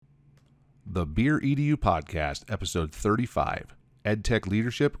The Beer EDU Podcast, Episode 35, Edtech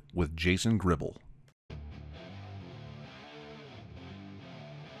Leadership with Jason Gribble.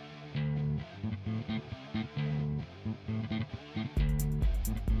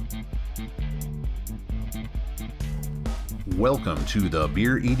 Welcome to the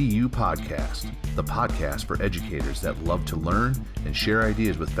Beer EDU Podcast, the podcast for educators that love to learn and share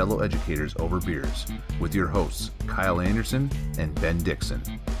ideas with fellow educators over beers, with your hosts, Kyle Anderson and Ben Dixon.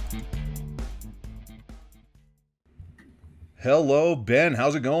 Hello, Ben.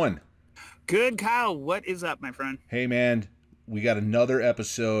 How's it going? Good, Kyle. What is up, my friend? Hey, man. We got another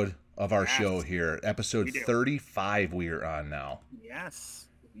episode of our show here. Episode 35 we are on now. Yes,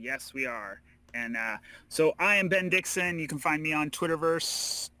 we are. And so I am Ben Dixon. You can find me on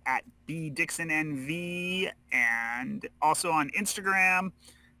Twitterverse at BDixonNV and also on Instagram,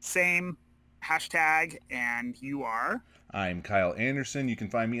 same hashtag. And you are? I'm Kyle Anderson. You can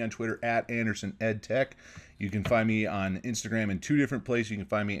find me on Twitter at Anderson Edtech. You can find me on Instagram in two different places. You can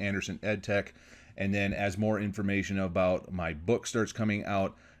find me Anderson Edtech. And then as more information about my book starts coming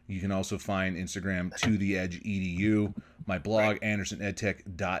out, you can also find Instagram To The Edge EDU, my blog,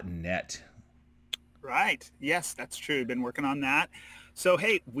 andersonedtech.net. Right. Yes, that's true. Been working on that. So,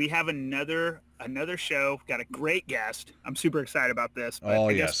 hey, we have another show. Got a great guest. I'm super excited about this. But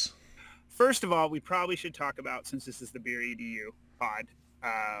I guess, first of all, we probably should talk about, since this is the Beer EDU pod,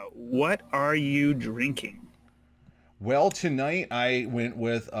 what are you drinking? Well, tonight I went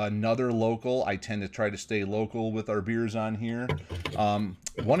with another local. I tend to try to stay local with our beers on here.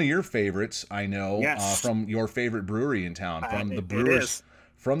 One of your favorites, I know, yes. From your favorite brewery in town, from the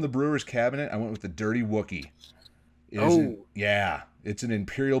Brewer's Cabinet, I went with the Dirty Wookie. It's an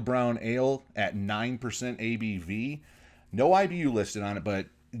Imperial Brown Ale at 9% ABV. No IBU listed on it, but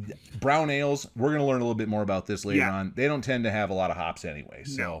brown ales, we're going to learn a little bit more about this later on. They don't tend to have a lot of hops anyway.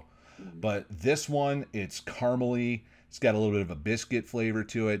 So, but this one, it's caramely. It's got a little bit of a biscuit flavor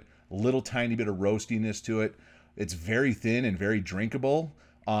to it, a little tiny bit of roastiness to it. It's very thin and very drinkable.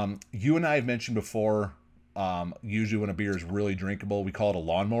 You and I have mentioned before, usually when a beer is really drinkable, we call it a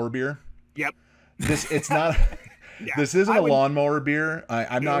lawnmower beer. Yep. This isn't a lawnmower beer.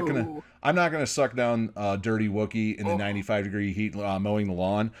 I'm not gonna suck down Dirty Wookie in the 95-degree heat mowing the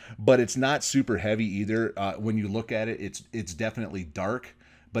lawn, but it's not super heavy either. When you look at it, it's definitely dark,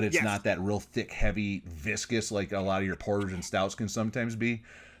 but it's not that real thick, heavy, viscous like a lot of your porters and stouts can sometimes be.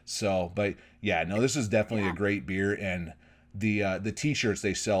 So, but yeah, no, this is definitely a great beer, and the t-shirts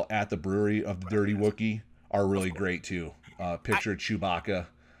they sell at the brewery of the Dirty Wookie are really great too. Picture Chewbacca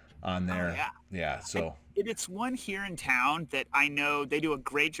on there. So it's one here in town that I know they do a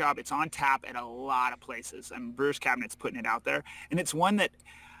great job. It's on tap at a lot of places, and Brewer's Cabinet's putting it out there. And it's one that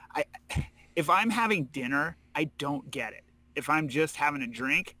if I'm having dinner, I don't get it. If I'm just having a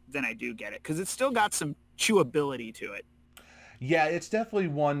drink, then I do get it, because it's still got some chewability to it. Yeah, it's definitely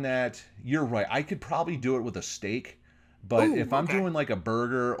one that, you're right, I could probably do it with a steak, but if I'm doing like a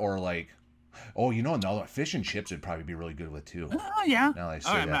burger or like, no, fish and chips would probably be really good with too. Oh, yeah. Now that I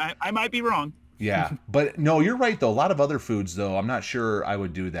say that. I might be wrong. Yeah, but no, you're right though. A lot of other foods though, I'm not sure I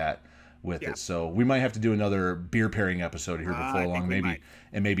would do that with it. So we might have to do another beer pairing episode here before long,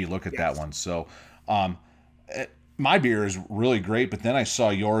 maybe look at that one. So, my beer is really great, but then I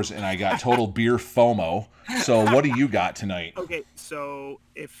saw yours and I got total beer FOMO. So what do you got tonight? Okay, so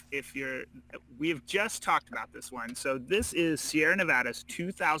we have just talked about this one. So this is Sierra Nevada's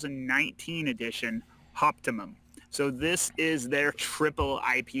 2019 edition Hoptimum. So this is their triple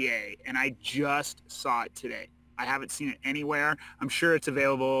IPA, and I just saw it today. I haven't seen it anywhere. I'm sure it's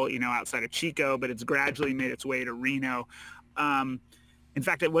available, outside of Chico, but it's gradually made its way to Reno. In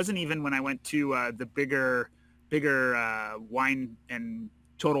fact, it wasn't even when I went to the bigger wine and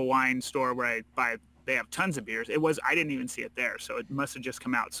Total Wine store where they have tons of beers. I didn't even see it there, so it must have just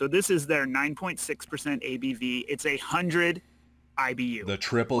come out. So this is their 9.6% ABV. It's 100 IBU. The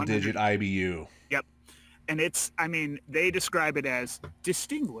triple-digit IBU. Yep. And they describe it as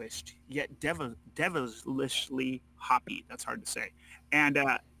distinguished yet devilishly hoppy. That's hard to say.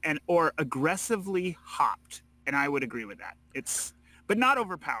 Or aggressively hopped. And I would agree with that. But not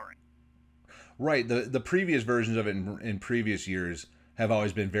overpowering. Right. The previous versions of it in previous years have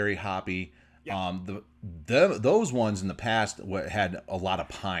always been very hoppy. Yep. Those ones in the past had a lot of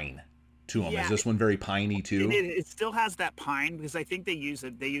pine to them. Is this one very piney too? It still has that pine, because I think they use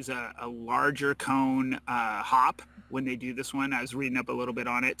a larger cone hop when they do this one. I was reading up a little bit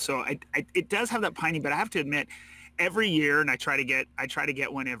on it, so it does have that piney. But I have to admit, every year, and I try to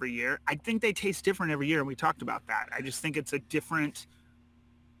get one every year. I think they taste different every year, and we talked about that. I just think it's a different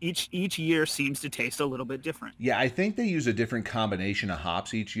each year seems to taste a little bit different. Yeah, I think they use a different combination of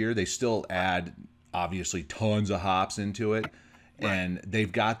hops each year. They still add obviously tons of hops into it, Right. and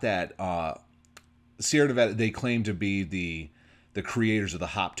they've got that Sierra Nevada. They claim to be the creators of the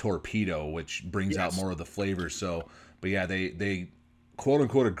hop torpedo, which brings out more of the flavors. So, but yeah, they quote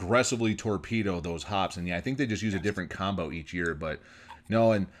unquote aggressively torpedo those hops, and yeah, I think they just use a different combo each year. But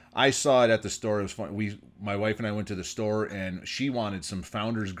no, and I saw it at the store. It was fun. My wife and I went to the store, and she wanted some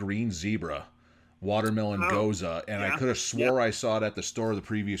Founder's Green Zebra watermelon goza, and I could have swore I saw it at the store the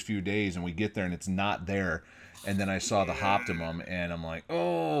previous few days, and we get there and it's not there. And then I saw the Hoptimum, and I'm like,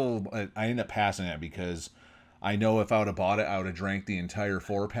 oh, I ended up passing it because I know if I would have bought it, I would have drank the entire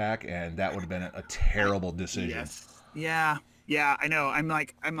 4-pack, and that would have been a terrible decision. Yes. Yeah, I know. I'm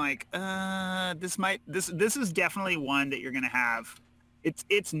like, this is definitely one that you're gonna have.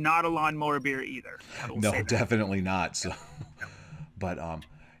 It's not a lawnmower beer either. No, definitely not. So, but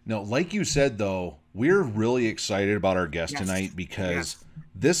no, like you said though, we're really excited about our guest tonight because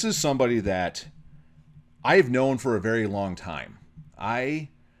this is somebody that I've known for a very long time. I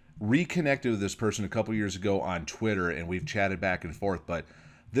reconnected with this person a couple years ago on Twitter, and we've chatted back and forth, but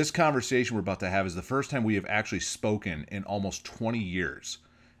this conversation we're about to have is the first time we have actually spoken in almost 20 years.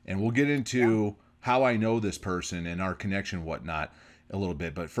 And we'll get into how I know this person and our connection and whatnot a little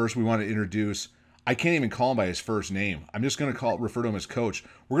bit. But first we want to introduce, I can't even call him by his first name. I'm just going to refer to him as Coach.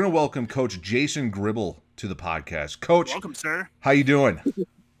 We're going to welcome Coach Jason Gribble to the podcast. Coach. Welcome, sir. How you doing?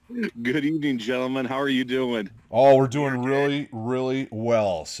 Good evening, gentlemen. How are you doing? Oh, we're doing really, really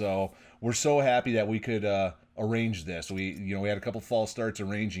well. So we're so happy that we could arrange this. We had a couple false starts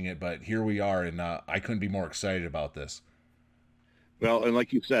arranging it, but here we are, and I couldn't be more excited about this. Well, and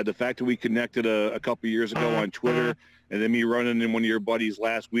like you said, the fact that we connected a couple years ago on Twitter, and then me running in one of your buddies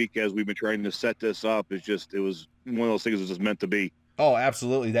last week as we've been trying to set this up, it was one of those things that was just meant to be. Oh,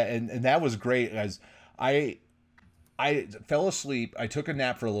 absolutely. And that was great. As I fell asleep, I took a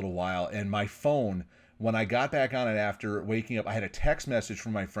nap for a little while, and my phone, when I got back on it after waking up, I had a text message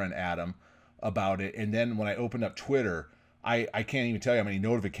from my friend Adam about it, and then when I opened up Twitter, I can't even tell you how many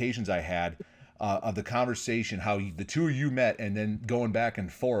notifications I had of the conversation, how the two of you met, and then going back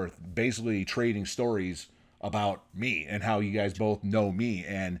and forth, basically trading stories about me and how you guys both know me.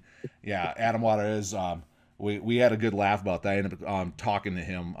 And yeah, Adam Juarez, we had a good laugh about that. I ended up talking to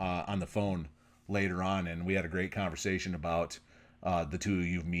him on the phone later on, and we had a great conversation about the two of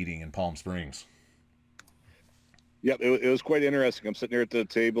you meeting in Palm Springs. Yep, it was quite interesting. I'm sitting there at the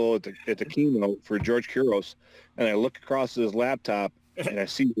table at the keynote for George Kiros, and I look across his laptop, and I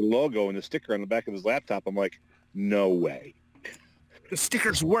see the logo and the sticker on the back of his laptop. I'm like, no way. The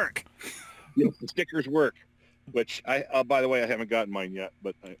stickers work. Yes, the stickers work. Which by the way, I haven't gotten mine yet,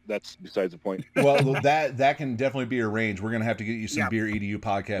 but that's besides the point. Well, that can definitely be arranged. We're gonna have to get you some Beer EDU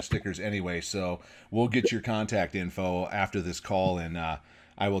podcast stickers anyway, so we'll get your contact info after this call, and I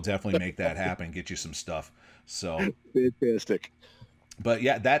will definitely make that happen. Get you some stuff. So fantastic. But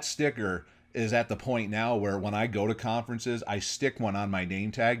yeah, that sticker is at the point now where when I go to conferences, I stick one on my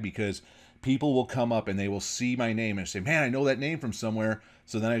name tag because people will come up and they will see my name and say, man, I know that name from somewhere.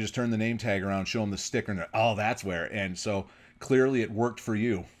 So then I just turn the name tag around, show them the sticker, and they're, oh, that's where. And so clearly it worked for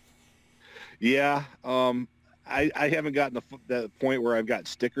you. Yeah. I haven't gotten to that point where I've got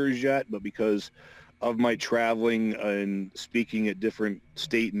stickers yet, but because of my traveling and speaking at different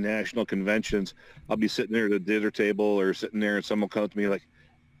state and national conventions, I'll be sitting there at a dinner table or sitting there and someone will come up to me like,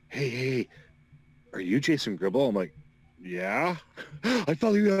 hey, are you Jason Gribble? I'm like, yeah, I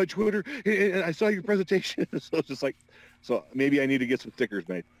follow you on Twitter and I saw your presentation. So it's just like, so maybe I need to get some stickers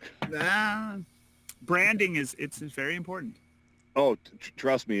made. Branding it's very important. Oh,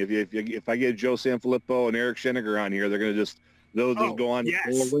 trust me, if I get Joe Sanfilippo and Eric Schenniger on here, they're going to just go on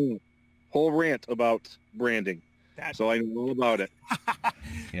whole rant about branding. So I know all about it.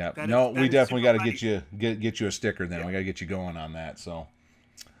 Yeah. We definitely got to get you a sticker then. Yeah. We got to get you going on that. So,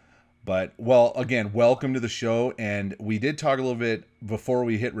 but well, again, welcome to the show. And we did talk a little bit before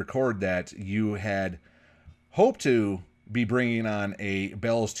we hit record that you had hoped to be bringing on a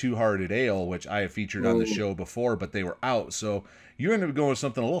Bell's Two-Hearted Ale, which I have featured on the show before, but they were out. So you ended up going with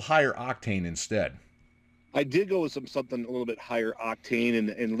something a little higher octane instead. I did go with something a little bit higher octane and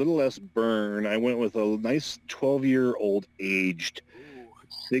a little less burn. I went with a nice 12-year-old aged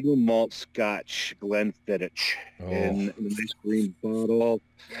single malt Scotch Glenfiddich in a nice green bottle.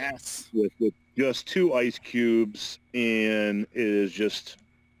 Yes. With just 2 ice cubes, and it's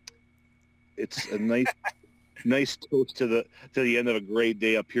a nice toast to the end of a great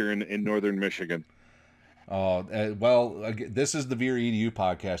day up here in northern Michigan. This is the Beer EDU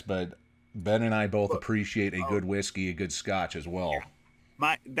podcast, but Ben and I both appreciate a good whiskey, a good Scotch as well.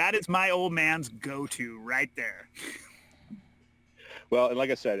 That is my old man's go-to right there. Well, and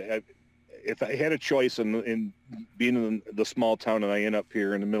like I said, if I had a choice in being in the small town, and I end up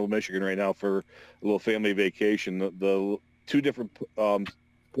here in the middle of Michigan right now for a little family vacation, the two different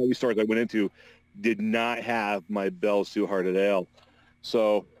coffee stores I went into did not have my Bell's Two Hearted Ale.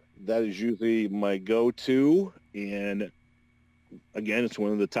 So that is usually my go-to. And again, it's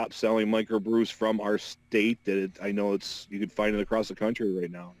one of the top-selling microbrews from our state that I know you can find it across the country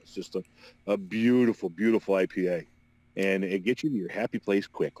right now. It's just a beautiful, beautiful IPA. And it gets you to your happy place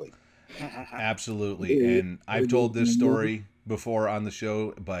quickly. Absolutely. And I've told this story before on the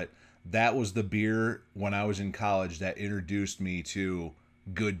show, but that was the beer when I was in college that introduced me to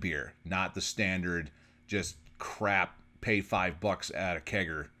good beer, not the standard, just crap, pay $5 at a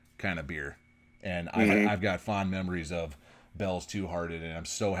kegger kind of beer. And I've got fond memories of Bell's Two Hearted, and I'm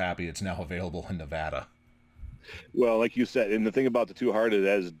so happy it's now available in Nevada. Well, like you said, and the thing about the Two Hearted,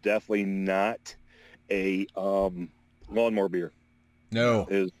 that is definitely not a lawnmower beer. No.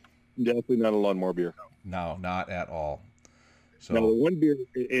 It is definitely not a lawnmower beer. No, not at all. So now, the one beer,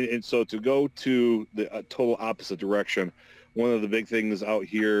 and so to go to the total opposite direction, one of the big things out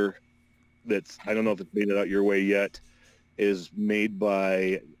here that's, I don't know if it's made it out your way yet, is made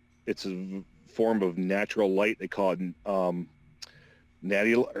by, it's a form of natural light. They call it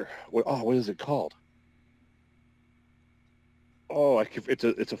natty, what is it called? Oh,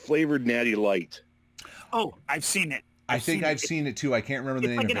 it's a flavored natty light. Oh, I've seen it. I think I've seen it too. I can't remember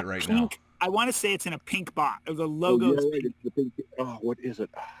the name of it right now. I want to say it's in a pink box. The logo is pink. The pink. Oh, what is it?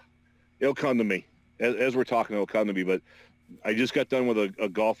 It'll come to me. As we're talking, it'll come to me. But I just got done with a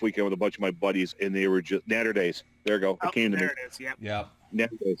golf weekend with a bunch of my buddies, and they were just Natter Days. There you go. It came to me. There it is. Yep. Yeah.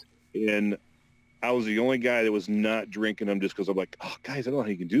 Natter Days. And I was the only guy that was not drinking them just because I'm like, oh, guys, I don't know how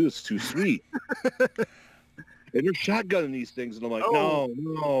you can do this. It's too sweet. And they're shotgunning these things, and I'm like, no,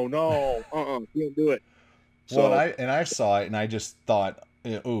 can't do it. So, well, I saw it, and I just thought,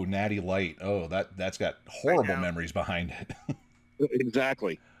 oh, Natty Light. Oh, that's got horrible memories behind it.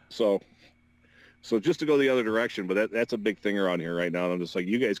 Exactly. So just to go the other direction, but that's a big thing around here right now. And I'm just like,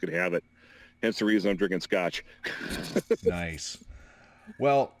 you guys can have it. Hence the reason I'm drinking scotch. Nice.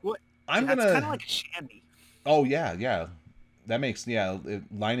 Well, that's kind of like a shandy. Oh yeah. That makes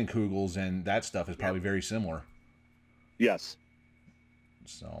Leinenkugels and that stuff is probably very similar. Yes.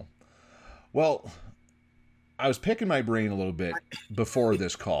 So, well, I was picking my brain a little bit before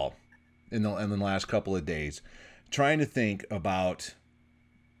this call in the last couple of days, trying to think about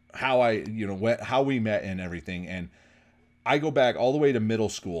how how we met and everything. And I go back all the way to middle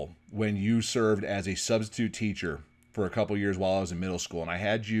school when you served as a substitute teacher for a couple years while I was in middle school. And I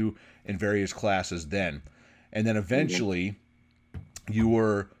had you in various classes then. And then eventually you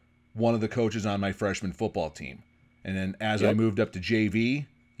were one of the coaches on my freshman football team. And then as I moved up to JV,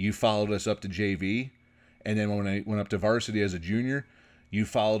 you followed us up to JV. And then when I went up to varsity as a junior, you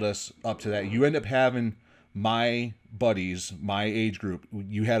followed us up to that. You end up having my buddies, my age group.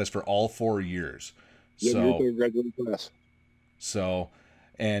 You had us for all 4 years. Yeah, so, you're graduating class. So,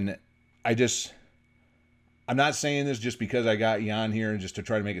 and I'm not saying this just because I got you on here and just to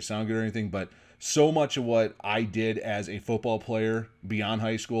try to make it sound good or anything, but so much of what I did as a football player beyond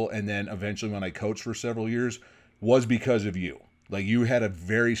high school and then eventually when I coached for several years was because of you. Like, you had a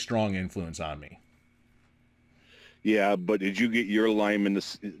very strong influence on me. Yeah, but did you get your lineman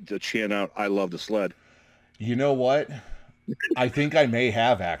to chant out, "I love the sled"? You know what? I think I may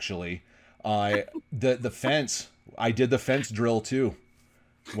have, actually. The fence, I did the fence drill too.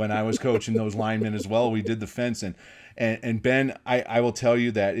 When I was coaching those linemen as well, we did the fence. And Ben, I will tell you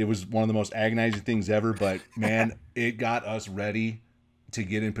that it was one of the most agonizing things ever, but man, it got us ready to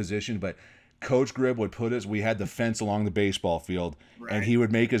get in position. But Coach Gribble would put us, we had the fence along the baseball field, and he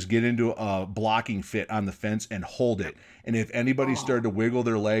would make us get into a blocking fit on the fence and hold it. And if anybody started to wiggle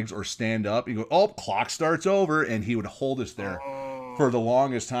their legs or stand up, he'd go, "Oh, clock starts over," and he would hold us there for the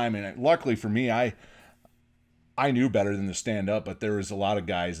longest time. And luckily for me, I knew better than to stand up, but there was a lot of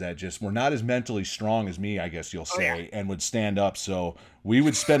guys that just were not as mentally strong as me, I guess you'll say, and would stand up. So we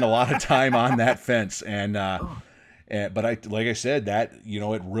would spend a lot of time on that fence. But like I said, that,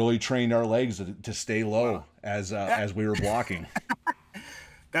 it really trained our legs to stay low as we were blocking.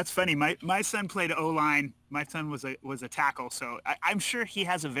 That's funny. My son played O-line. My son was a tackle, so I'm sure he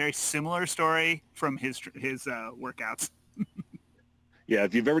has a very similar story from his workouts. Yeah,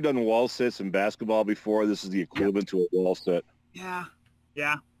 if you've ever done wall sits in basketball before, this is the equivalent to a wall sit. Yeah,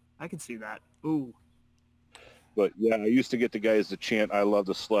 I can see that. Ooh. But yeah, I used to get the guys to chant, "I love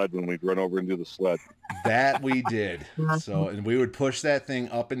the sled" when we'd run over and do the sled. That we did. So, and we would push that thing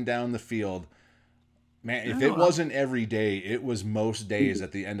up and down the field Man, if it wasn't every day, it was most days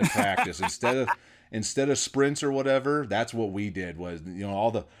at the end of practice. Instead of sprints or whatever, that's what we did. Was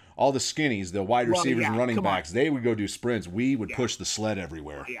all the skinnies, the wide receivers and running backs, they would go do sprints. We would push the sled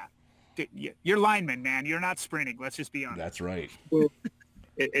everywhere. You're linemen, man. You're not sprinting. Let's just be honest. That's right. Well,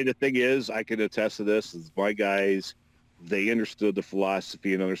 and the thing is, I can attest to this. Is my guys, they understood the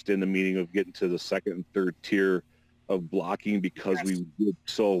philosophy and understand the meaning of getting to the second and third tier of blocking because we did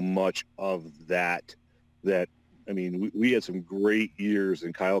so much of that. I mean, we had some great years,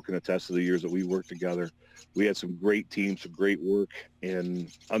 and Kyle can attest to the years that we worked together. We had some great teams, some great work, and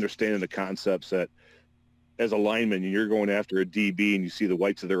understanding the concepts that as a lineman, you're going after a DB and you see the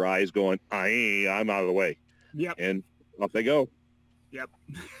whites of their eyes going, I'm out of the way. Yep. And off they go. Yep.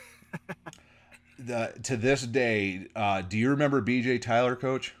 To this day, do you remember BJ Tyler,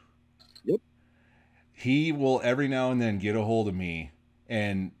 Coach? Yep. He will every now and then get a hold of me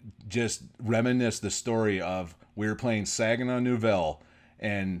and just reminisce the story of we were playing Saginaw Nouvelle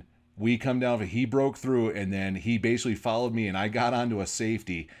and we come down, he broke through and then he basically followed me and I got onto a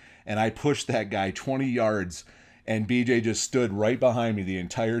safety and I pushed that guy 20 yards and BJ just stood right behind me the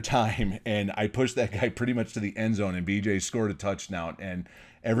entire time and I pushed that guy pretty much to the end zone and BJ scored a touchdown. And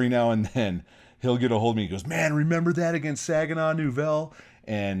every now and then he'll get a hold of me. He goes, man, remember that against Saginaw Nouvelle?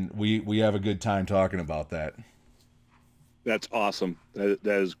 And we have a good time talking about that. That's awesome. That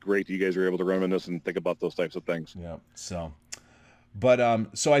is great that you guys are able to reminisce and think about those types of things. Yeah. So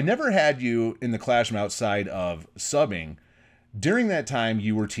I never had you in the classroom outside of subbing. During that time,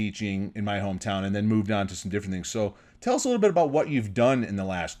 you were teaching in my hometown and then moved on to some different things. So tell us a little bit about what you've done in the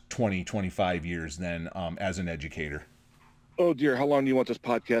last 20, 25 years then as an educator. Oh, dear. How long do you want this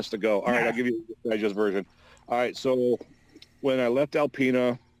podcast to go? All right, I'll give you the digest version. All right, so when I left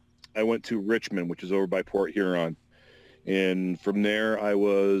Alpena, I went to Richmond, which is over by Port Huron. And from there, I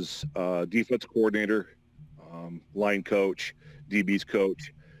was defense coordinator, line coach, DB's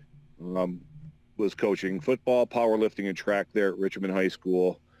coach, was coaching football, powerlifting, and track there at Richmond High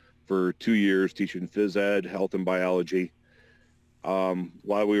School for 2 years, teaching phys ed, health, and biology.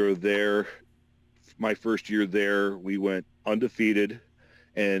 While we were there, my first year there, we went undefeated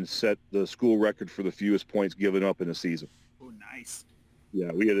and set the school record for the fewest points given up in a season. Oh, nice.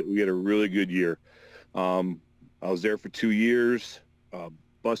 Yeah, we had a really good year. I was there for 2 years,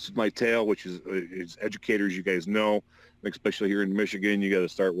 busted my tail, which is educators, you guys know, especially here in Michigan, you got to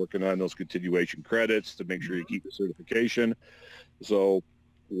start working on those continuation credits to make sure you keep the certification. So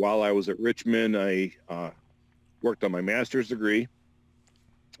while I was at Richmond, I worked on my master's degree.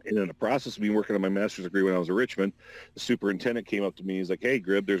 And in the process of me working on my master's degree when I was at Richmond, the superintendent came up to me. He's like, hey,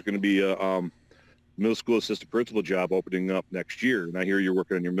 Grib, there's going to be a middle school assistant principal job opening up next year. And I hear you're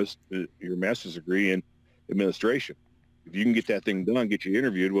working on your master's degree in administration. If you can get that thing done, get you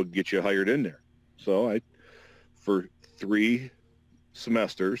interviewed, we'll get you hired in there. So for 3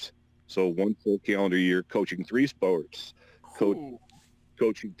 semesters, so 1 full calendar year, coaching 3 sports,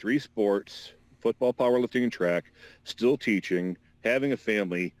 coaching 3 sports, football, powerlifting, and track, still teaching, having a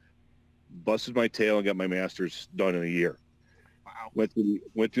family, busted my tail and got my master's done in a year. Wow. Went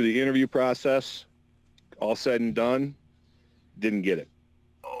through the interview process, all said and done, didn't get it.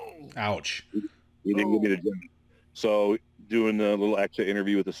 Oh. Ouch. He didn't give me the job. So doing a little extra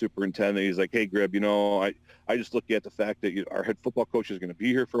interview with the superintendent, he's like, hey, Grib, I just look at the fact that our head football coach is going to be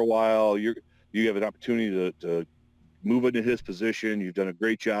here for a while. You have an opportunity to move into his position. You've done a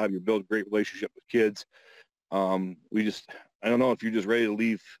great job. You build a great relationship with kids. I don't know if you're just ready to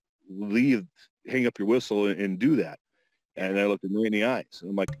leave, hang up your whistle and do that. And I looked him right in the eyes. And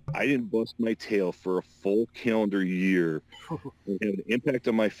I'm like, I didn't bust my tail for a full calendar year and have an impact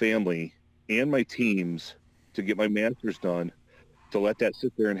on my family and my teams to get my master's done, to let that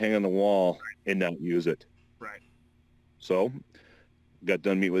sit there and hang on the wall and not use it. Right. So got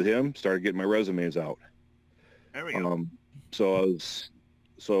done meeting with him, started getting my resumes out. There we go.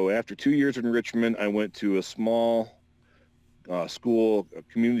 So after 2 years in Richmond, I went to a small school, a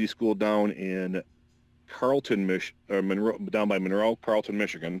community school down in Carlton, down by Monroe, Carlton,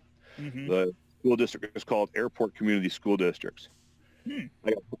 Michigan. Mm-hmm. The school district is called Airport Community School Districts.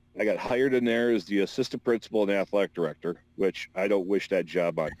 I got hired in there as the assistant principal and athletic director, which I don't wish that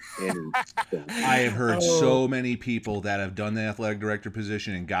job on any. I have heard so many people that have done the athletic director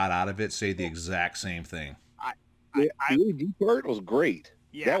position and got out of it say the exact same thing. The AD part was great.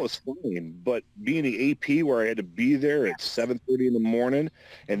 Yeah. That was fine. But being the AP where I had to be there at 7:30 in the morning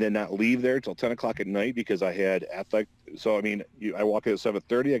and then not leave there till 10 o'clock at night because I had athletic. So, I mean, I walk in at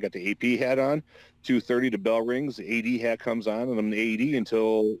 7:30. I got the AP hat on. 2:30, the bell rings. The AD hat comes on, and I'm the AD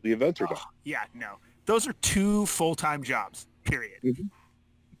until the events are done. Yeah, no. Those are 2 full-time jobs, period. Mm-hmm.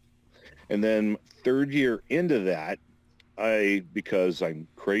 And then third year into that, because I'm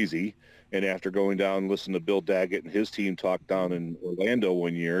crazy, and after going down and listening to Bill Daggett and his team talk down in Orlando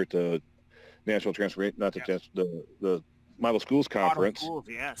one year at the National Transformation, not the Model Schools Conference. Model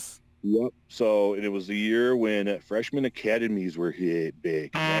Schools, yes. Yep. So it was the year when freshman academies were hit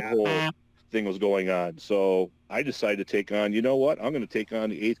big. That whole thing was going on. So I decided to take on, you know what? I'm going to take on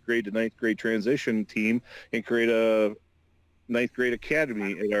the 8th grade to 9th grade transition team and create a 9th grade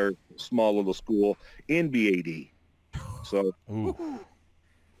academy at our small little school in BAD. So,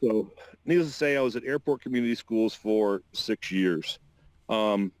 needless to say, I was at Airport Community Schools for 6 years.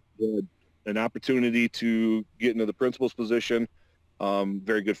 Had an opportunity to get into the principal's position.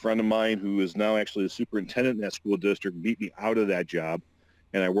 Very good friend of mine who is now actually the superintendent in that school district beat me out of that job.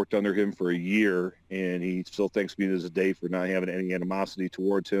 And I worked under him for a year, and he still thanks me to this day for not having any animosity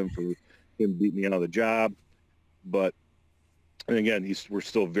towards him for him beating me out of the job. But, and again, we're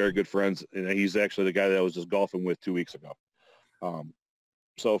still very good friends, and he's actually the guy that I was just golfing with 2 weeks ago.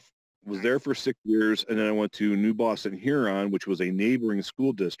 So was there for 6 years, and then I went to New Boston Huron, which was a neighboring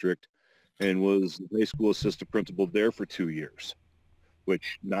school district, and was high school assistant principal there for 2 years,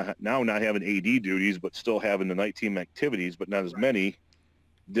 which not having AD duties, but still having the night team activities, but not as many.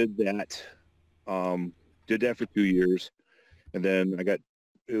 Did that for 2 years. And then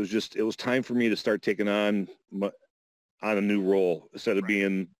it was time for me to start taking on a new role. Instead of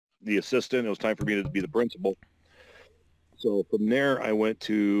being the assistant, it was time for me to be the principal. So from there, I went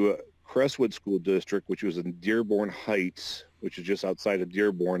to Crestwood School District, which was in Dearborn Heights, which is just outside of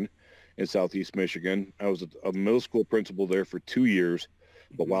Dearborn in Southeast Michigan. I was a middle school principal there for 2 years,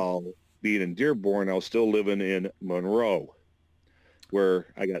 but while being in Dearborn, I was still living in Monroe,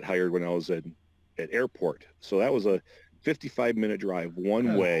 where I got hired when I was at Airport. So that was a 55-minute drive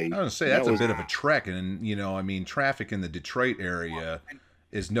one way. I was going to say, that's a bit of a trek. And, traffic in the Detroit area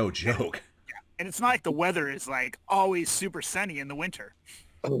is no joke. And it's not like the weather is like always super sunny in the winter.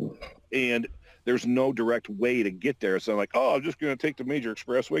 And there's no direct way to get there. So I'm like, I'm just going to take the major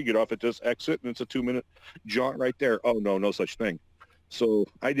expressway, get off at this exit, and it's a 2-minute jaunt right there. Oh, no such thing. So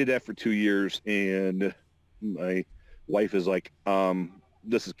I did that for 2 years, and my wife is like,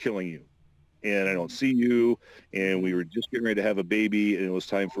 this is killing you, and I don't see you, and we were just getting ready to have a baby, and it was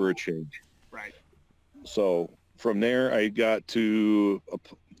time for a change. Right. So from there, I got to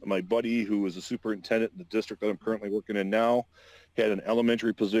my buddy who was a superintendent in the district that I'm currently working in now, had an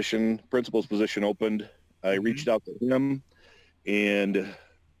elementary principal's position opened. I reached out to him and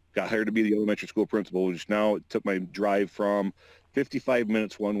got hired to be the elementary school principal, which now it took my drive from 55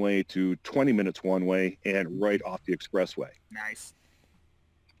 minutes one way to 20 minutes one way and right off the expressway. Nice.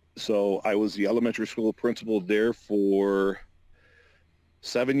 So I was the elementary school principal there for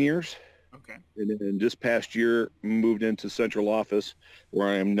 7 years. Okay. And then this past year, moved into central office, where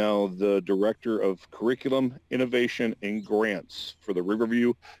I am now the director of curriculum, innovation, and grants for the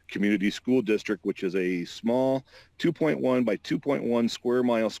Riverview Community School District, which is a small 2.1 by 2.1 square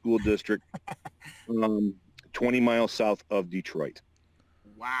mile school district 20 miles south of Detroit.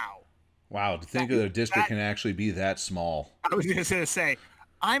 Wow, to think of a district can actually be that small. I was just going to say,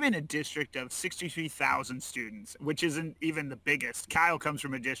 I'm in a district of 63,000 students, which isn't even the biggest. Kyle comes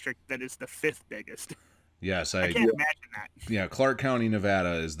from a district that is the 5th biggest. Yes, I can't imagine that. Yeah, Clark County,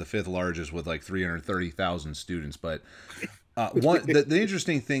 Nevada is the 5th largest with like 330,000 students. But the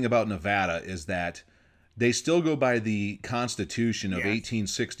interesting thing about Nevada is that they still go by the Constitution of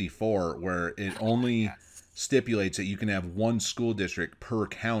 1864, where it only stipulates that you can have one school district per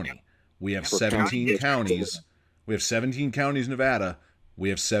county. We have 17 counties. We have 17 counties in Nevada. We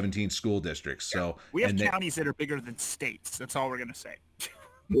have 17 school districts. So we have counties that are bigger than states. That's all we're going to say.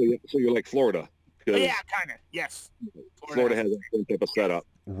 So you're like Florida. Yeah, kind of. Yes. Florida has that type of setup.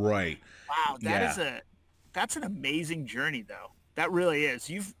 Right. Wow, that's an amazing journey, though. That really is.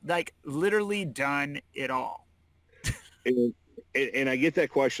 You've like literally done it all. And I get that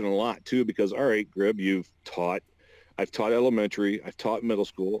question a lot too, because all right, Grib, I've taught elementary, I've taught middle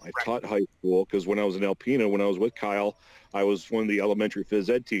school, I've taught high school, because when I was in Alpena, when I was with Kyle, I was one of the elementary phys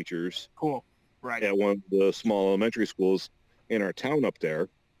ed teachers. Cool. Right. At one of the small elementary schools in our town up there,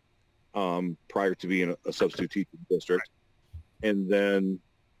 prior to being a substitute teaching district. Right. And then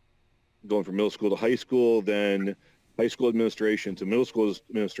going from middle school to high school, then high school administration to middle school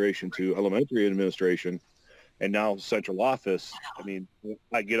administration to elementary administration, and now central office. I mean,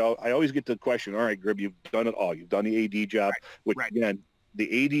 I always get the question, all right, Grib, you've done it all. You've done the AD job, which again,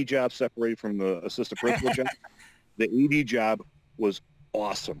 the AD job separated from the assistant principal job. The AD job was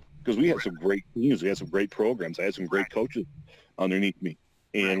awesome because we had some great teams. We had some great programs. I had some great coaches underneath me.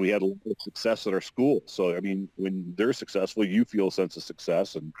 And we had a lot of success at our school. So, I mean, when they're successful, you feel a sense of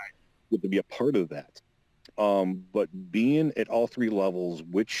success. And get to be a part of that. But being at all three levels,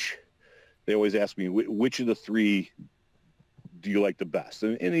 they always ask me, which of the three do you like the best?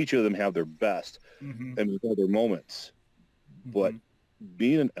 And each of them have their best Mm-hmm. and have their moments. But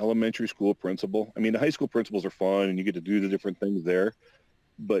being an elementary school principal, I mean, the high school principals are fun and you get to do the different things there.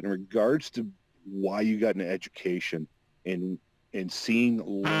 But in regards to why you got an education and seeing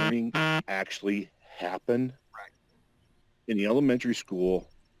learning actually happen in the elementary school,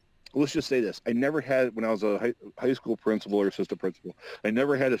 let's just say this. I never had, when I was a high school principal or assistant principal, I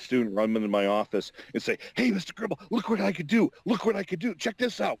never had a student run into my office and say, hey, Mr. Gribble, look what I could do. Look what I could do. Check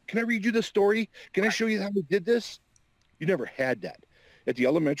this out. Can I read you this story? Can I show you how we did this? You never had that. At the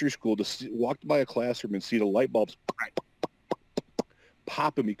elementary school, to walk by a classroom and see the light bulbs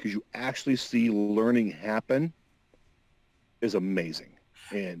popping because you actually see learning happen is amazing.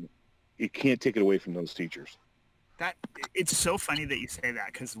 And you can't take it away from those teachers. That it's so funny that you say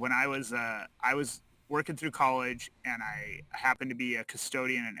that, because when I was working through college and I happened to be a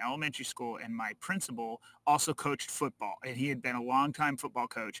custodian in elementary school, and my principal also coached football, and he had been a longtime football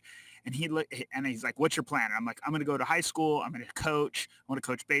coach, and he's like, what's your plan? And I'm like, I'm going to go to high school. I'm going to coach. I want to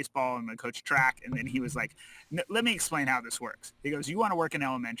coach baseball. I'm going to coach track. And then he was like, let me explain how this works. He goes, you want to work in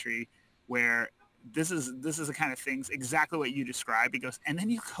elementary where this is the kind of things, exactly what you described. He goes, and then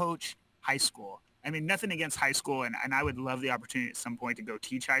you coach high school. I mean, nothing against high school, and I would love the opportunity at some point to go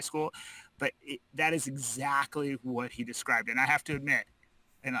teach high school, but that is exactly what he described. And I have to admit,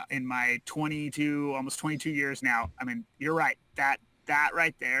 in my almost 22 years now, I mean, you're right. That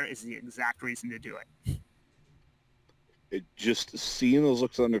right there is the exact reason to do it. It just seeing those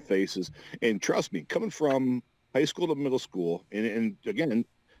looks on their faces, and trust me, coming from high school to middle school, and again,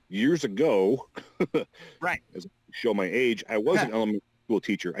 years ago, right, as I show my age, I was an elementary school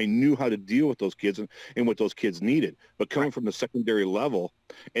teacher. I knew how to deal with those kids and what those kids needed. But coming from the secondary level,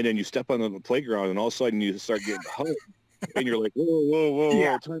 and then you step on the playground, and all of a sudden you start getting hugged, and you're like, whoa,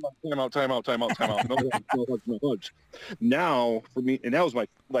 Yeah. time out. No hugs. Now, for me, and that was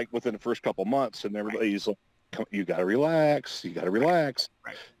within the first couple months, and everybody's like, you got to relax.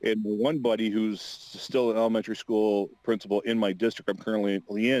 Right. And my one buddy who's still an elementary school principal in my district I'm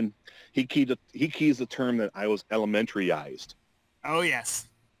currently in, he keys the term that I was elementaryized. Oh, yes.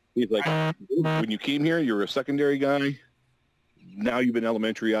 He's like, when you came here, you were a secondary guy. Now you've been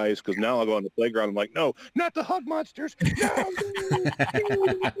elementaryized, because now I'll go on the playground. I'm like, no, not the hug monsters. No.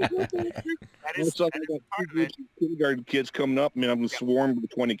 That is part of it. Kindergarten kids coming up. I mean, I'm swarmed with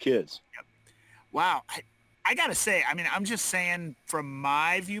 20 kids. Yep. Wow. I got to say, I mean, I'm just saying from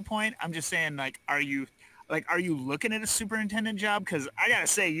my viewpoint, I'm just saying, are you looking at a superintendent job? Because I got to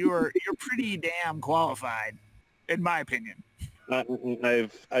say, you're pretty damn qualified, in my opinion.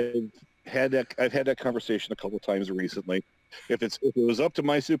 I've had that conversation a couple of times recently. If it was up to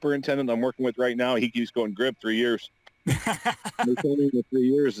my superintendent I'm working with right now, he keeps going, Grib, 3 years. They told me in 3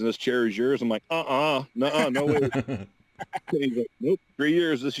 years and this chair is yours. I'm like, no way. He's like, nope, 3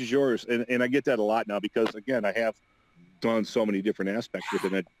 years, this is yours. And I get that a lot now because, again, I have done so many different aspects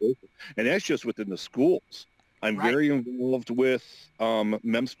within education. And that's just within the schools. I'm very involved with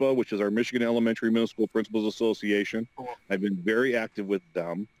MEMSPA, which is our Michigan Elementary Middle School Principals Association. Cool. I've been very active with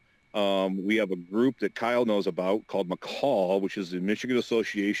them. We have a group that Kyle knows about called McCall, which is the Michigan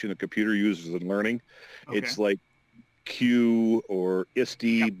Association of Computer Users and Learning. Okay. It's like Q or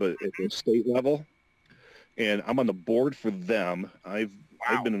ISTE, but at the state level. And I'm on the board for them. I've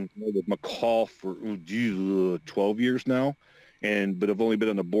been involved with McCall for 12 years now, but I've only been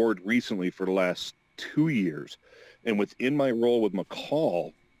on the board recently for the last 2 years. And within my role with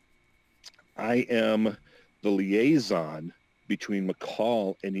McCall, I am the liaison between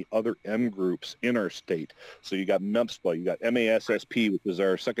McCall and the other M groups in our state. So you got MEMSPA, you got MASSP, which is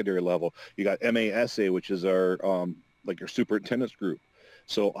our secondary level. You got MASA, which is our your superintendent's group.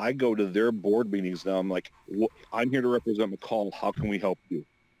 So I go to their board meetings now. I'm like, I'm here to represent McCall. How can we help you?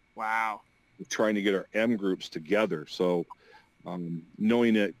 Wow. We're trying to get our M groups together. So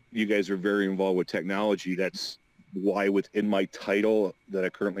knowing that you guys are very involved with technology, that's why within my title that I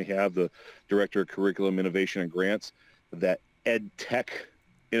currently have, the Director of Curriculum Innovation and Grants, that Edtech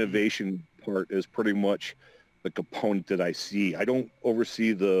innovation part is pretty much the component that I see. I don't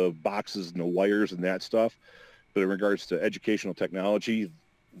oversee the boxes and the wires and that stuff, but in regards to educational technology,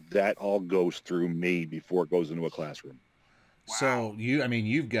 that all goes through me before it goes into a classroom. Wow. So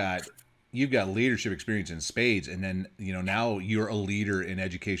you've got leadership experience in spades, and then now you're a leader in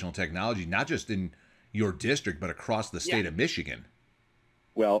educational technology, not just in your district but across the state of Michigan.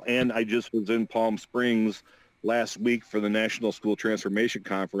 Well, and I just was in Palm Springs last week for the National School Transformation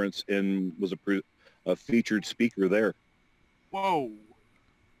Conference and was a featured speaker there. Whoa.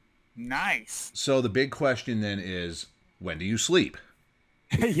 Nice. So the big question then is, when do you sleep?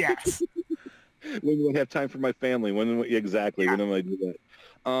 Yes. When do I have time for my family? Exactly. Yeah. When am I do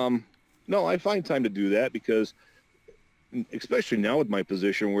that? No, I find time to do that because, especially now with my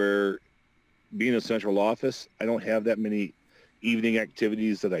position where being a central office, I don't have that many evening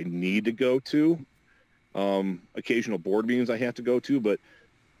activities that I need to go to. Occasional board meetings I have to go to, but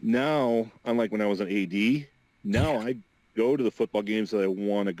now, unlike when I was an AD, now Yeah. I go to the football games that I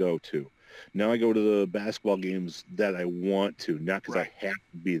want to go to. Now I go to the basketball games that I want to, not because I Right. have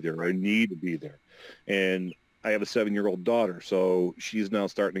to be there. I Right. need to be there. And I have a 7-year-old daughter, so she's now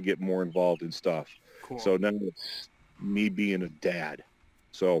starting to get more involved in stuff. Cool. So now it's me being a dad.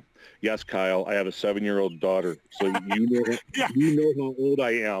 So yes, Kyle, I have a 7-year-old daughter. So Yeah. you know how old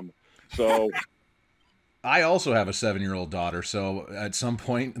I am. So I also have a 7-year-old daughter, so at some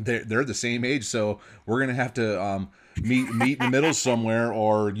point they're the same age. So we're gonna have to meet in the middle somewhere,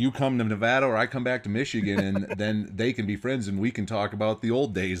 or you come to Nevada, or I come back to Michigan, and then they can be friends, and we can talk about the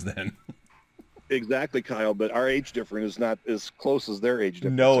old days then. exactly, Kyle, but our age difference is not as close as their age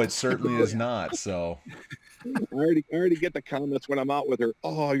No, it differences. certainly Oh is yeah. not. So I already get the comments when I'm out with her.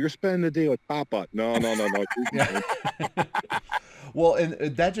 Oh, you're spending the day with Papa. No, no, no, no. yeah. Well,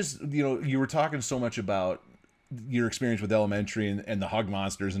 and that just, you were talking so much about your experience with elementary and the hug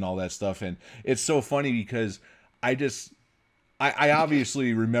monsters and all that stuff, and it's so funny because I just I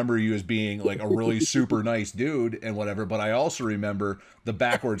obviously remember you as being like a really super nice dude and whatever, but I also remember the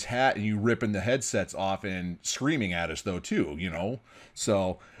backwards hat and you ripping the headsets off and screaming at us though too.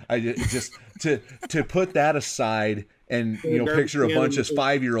 So just to put that aside and And a garbage picture a can bunch of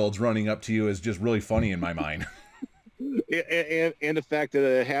 5-year-olds running up to you is just really funny in my mind. and the fact that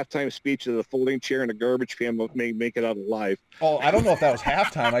a halftime speech of the folding chair and a garbage can may make it out alive. Oh, I don't know if that was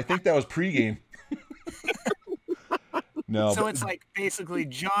halftime. I think that was pregame. No, So but it's like basically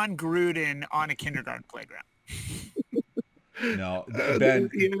John Gruden on a kindergarten playground. no, Ben.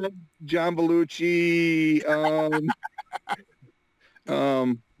 Yeah, John Belushi,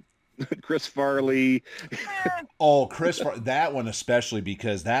 um, Chris Farley. Oh, that one especially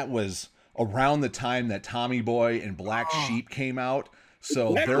because that was around the time that Tommy Boy and Black Oh, Sheep came out.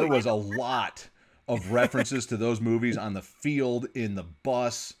 So there Exactly. was a lot of references to those movies on the field, in the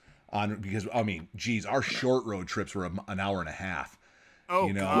bus, because I mean, geez, our short road trips were an hour and a half,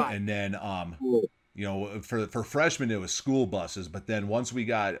 oh God. and then Cool. for freshmen it was school buses, but then once we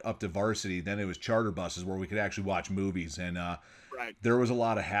got up to varsity, then it was charter buses where we could actually watch movies, and Right. there was a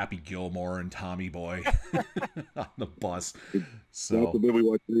lot of Happy Gilmore and Tommy Boy on the bus. That's the So movie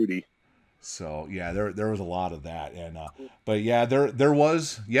watch Rudy. yeah, there was a lot of that, and but yeah, there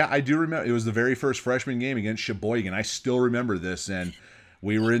was, yeah, I do remember it was the very first freshman game against Sheboygan. I still remember this, and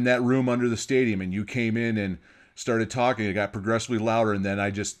we were in that room under the stadium, and you came in and started talking. It got progressively louder, and then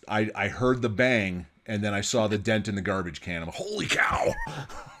I heard the bang, and then I saw the dent in the garbage can. I'm like, holy cow!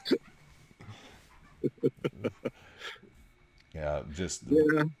 Yeah, just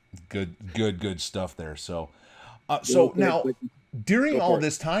Yeah. good stuff there. So, Well, so now during go all for it.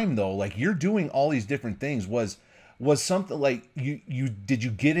 this time though, like you're doing all these different things, was something like you did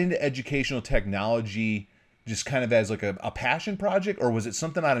you get into educational technology just kind of as like a passion project, or was it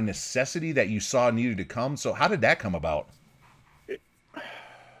something out of necessity that you saw needed to come? So how did that come about?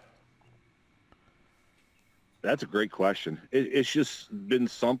 That's a great question. It's just been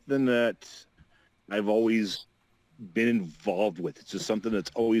something that I've always been involved with. It's just something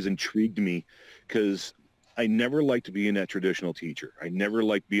that's always intrigued me because I never liked being that traditional teacher. I never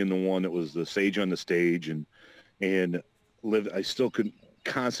liked being the one that was the sage on the stage and live. I still could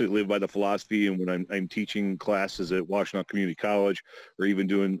constantly live by the philosophy. And when I'm teaching classes at Washtenaw Community College or even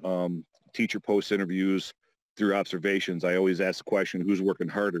doing teacher post interviews through observations, I always ask the question, who's working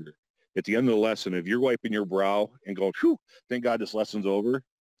harder? At the end of the lesson, if you're wiping your brow and going, whew, thank God this lesson's over,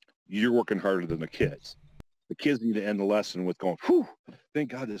 you're working harder than the kids. The kids need to end the lesson with going, whew,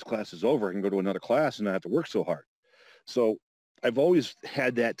 thank God this class is over. I can go to another class and not have to work so hard. So I've always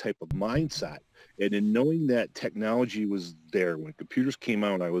had that type of mindset. And in knowing that technology was there, when computers came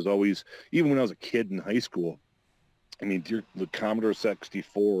out, I was always, even when I was a kid in high school, I mean, the Commodore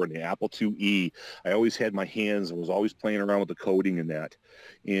 64 and the Apple IIe, I always had my hands and was always playing around with the coding and that.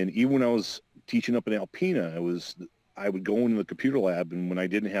 And even when I was teaching up in Alpena, I would go into the computer lab, and when I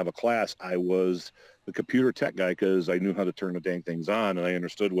didn't have a class, I was the computer tech guy because I knew how to turn the dang things on, and I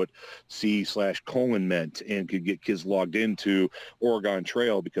understood what C/colon meant and could get kids logged into Oregon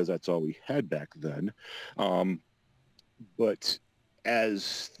Trail because that's all we had back then. But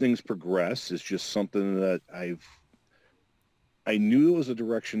as things progress, it's just something that I knew it was a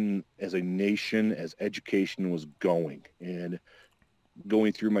direction as a nation, as education was going. And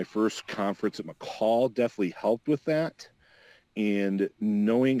going through my first conference at McCall definitely helped with that. And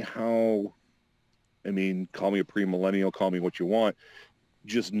knowing how, I mean, call me a pre-millennial, call me what you want,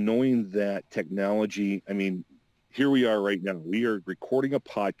 just knowing that technology, I mean, here we are right now. We are recording a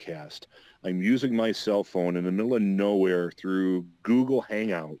podcast. I'm using my cell phone in the middle of nowhere through Google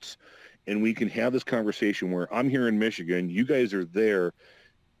Hangouts, and we can have this conversation where I'm here in Michigan, you guys are there,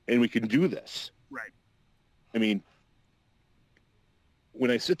 and we can do this. Right. I mean, when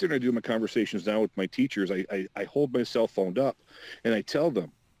I sit there and I do my conversations now with my teachers, I hold my cell phone up and I tell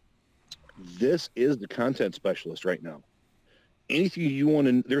them, this is the content specialist right now. Anything you want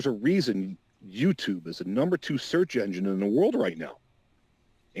to, there's a reason YouTube is the #2 search engine in the world right now.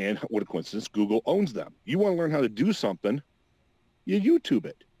 And what a coincidence, Google owns them. You want to learn how to do something, you YouTube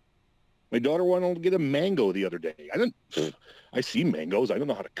it. My daughter wanted to get a mango the other day. I see mangoes. I don't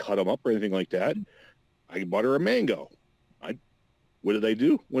know how to cut them up or anything like that. I bought her a mango. What did I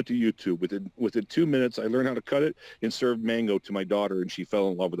do? Went to YouTube. Within 2 minutes, I learned how to cut it and served mango to my daughter, and she fell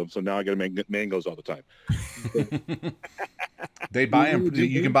in love with them. So now I got to make mangoes all the time. They buy them.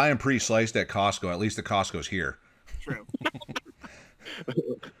 You can buy them pre-sliced at Costco. At least the Costco's here. True.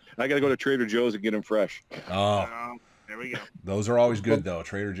 I got to go to Trader Joe's and get them fresh. Oh, there we go. Those are always good though.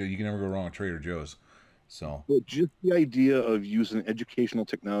 Trader Joe. You can never go wrong with Trader Joe's. So, but just the idea of using educational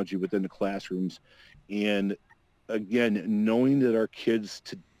technology within the classrooms, and again, knowing that our kids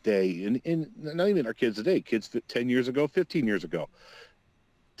today, and not even our kids today, kids 10 years ago, 15 years ago,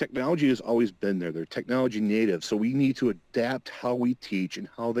 technology has always been there. They're technology native. So we need to adapt how we teach and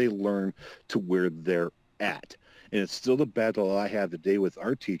how they learn to where they're at. And it's still the battle I have today with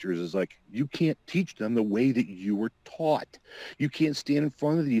our teachers is like, you can't teach them the way that you were taught. You can't stand in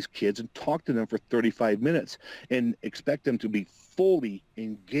front of these kids and talk to them for 35 minutes and expect them to be fully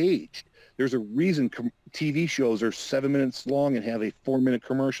engaged. There's a reason TV shows are 7 minutes long and have a 4-minute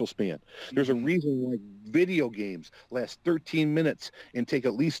commercial span. There's a reason why video games last 13 minutes and take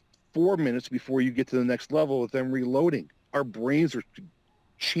at least 4 minutes before you get to the next level with them reloading. Our brains are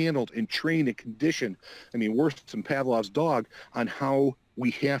channeled and trained and conditioned. I mean, worse than Pavlov's dog on how we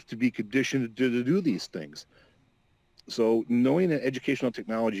have to be conditioned to do these things. So knowing that educational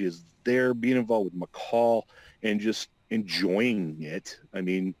technology is there, being involved with McCall and just enjoying it. I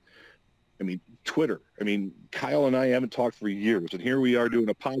mean, Twitter. I mean, Kyle and I haven't talked for years, and here we are doing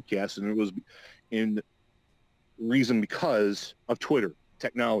a podcast, and it was in reason because of Twitter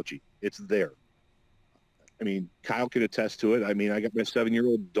technology. It's there. I mean, Kyle can attest to it. I mean, I got my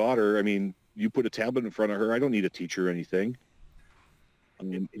 7-year-old daughter. I mean, you put a tablet in front of her, I don't need to teach her anything. I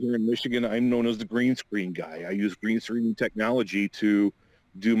mean, here in Michigan, I'm known as the green screen guy. I use green screen technology to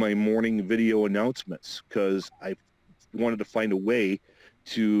do my morning video announcements because I wanted to find a way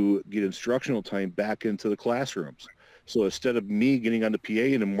to get instructional time back into the classrooms. So instead of me getting on the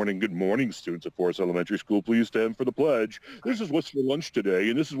PA in the morning, good morning, students at Forest Elementary School, please stand for the pledge. This is what's for lunch today,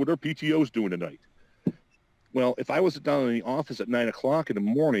 and this is what our PTO is doing tonight. Well, if I was down in the office at 9 o'clock in the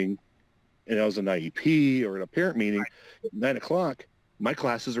morning, and I was an IEP or in a parent meeting, at 9 o'clock, my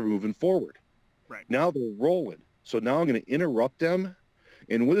classes are moving forward. Right. Now they're rolling. So now I'm going to interrupt them.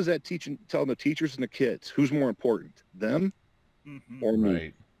 And what is that telling the teachers and the kids? Who's more important, them or me?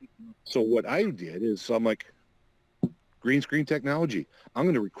 Right. So what I did is, I'm like, green screen technology. I'm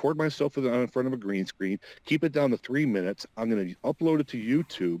going to record myself in front of a green screen, keep it down to 3 minutes. I'm going to upload it to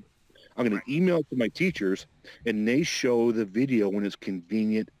YouTube. I'm going to email it to my teachers, and they show the video when it's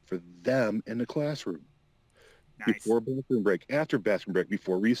convenient for them in the classroom. Nice. Before bathroom break, after bathroom break,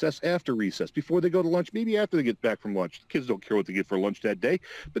 before recess, after recess, before they go to lunch, maybe after they get back from lunch. The kids don't care what they get for lunch that day,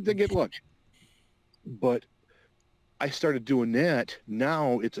 but they get lunch. But I started doing that.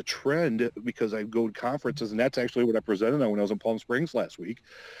 Now it's a trend because I go to conferences, and that's actually what I presented on when I was in Palm Springs last week.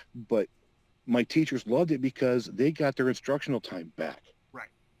 But my teachers loved it because they got their instructional time back. Right.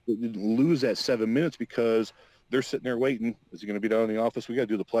 They didn't lose that 7 minutes because they're sitting there waiting. Is he going to be down in the office? We got to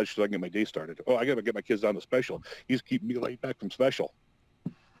do the pledge so I can get my day started. Oh, I got to get my kids down to special. He's keeping me late back from special.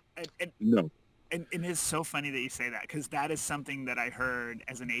 No. And it's so funny that you say that, because that is something that I heard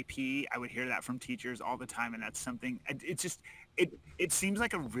as an AP. I would hear that from teachers all the time, and that's something. It seems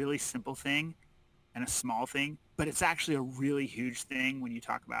like a really simple thing and a small thing, but it's actually a really huge thing when you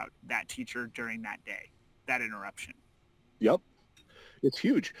talk about that teacher during that day, that interruption. Yep. It's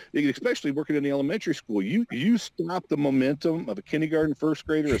huge, especially working in the elementary school. You stop the momentum of a kindergarten, first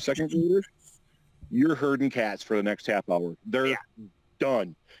grader, or second grader, you're herding cats for the next half hour. They're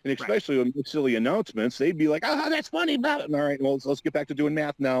done. And especially when silly announcements, they'd be like, "Oh, that's funny about it." All right, well, let's get back to doing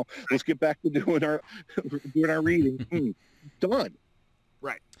math now. Let's get back to doing our reading. Done.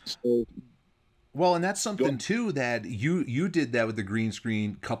 Right. So Well, and that's Go something too that you did that with the green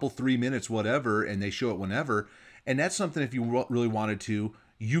screen, couple 3 minutes, whatever, and they show it whenever. And that's something if you really wanted to,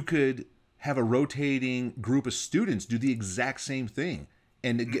 you could have a rotating group of students do the exact same thing.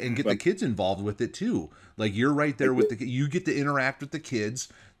 And get the well, kids involved with it too. Like you're right I there with did. you get to interact with the kids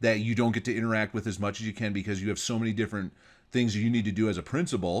that you don't get to interact with as much as you can because you have so many different things you need to do as a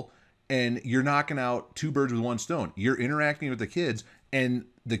principal, and you're knocking out two birds with one stone. You're interacting with the kids, and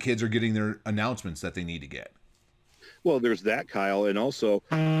the kids are getting their announcements that they need to get. Well, there's that, Kyle, and also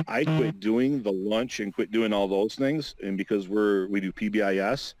I quit doing the lunch and quit doing all those things, and because we do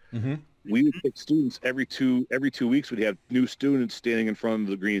PBIS, Mm-hmm. we would pick students every two weeks. We'd have new students standing in front of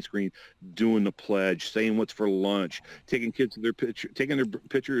the green screen, doing the pledge, saying what's for lunch, taking kids to taking their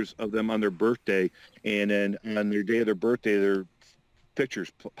pictures of them on their birthday, and then on their day of their birthday, their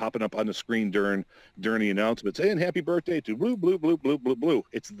pictures popping up on the screen during the announcements. And happy birthday to blue, blue, blue, blue, blue, blue.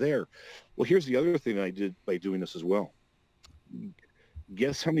 It's there. Well, here's the other thing I did by doing this as well.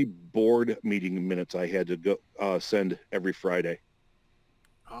 Guess how many board meeting minutes I had to go send every Friday?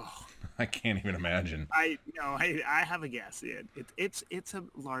 Oh, I can't even imagine. I have a guess. It's a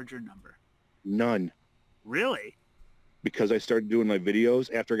larger number. None. Really? Because I started doing my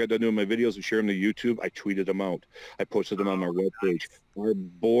videos. After I got done doing my videos and sharing them to YouTube, I tweeted them out. I posted them on my webpage. Our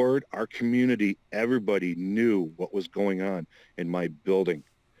board, our community, everybody knew what was going on in my building.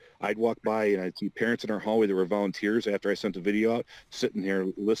 I'd walk by and I'd see parents in our hallway that were volunteers after I sent the video out, sitting here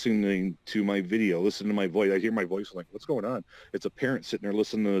listening to my video, listening to my voice. I'd hear my voice like, what's going on? It's a parent sitting there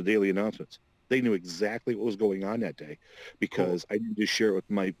listening to the daily announcements. They knew exactly what was going on that day because I didn't just share it with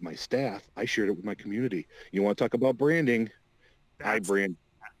my staff. I shared it with my community. You want to talk about branding? I That's brand.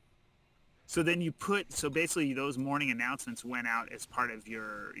 So then so basically those morning announcements went out as part of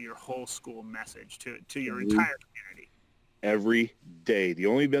your whole school message to your entire community. Every day. The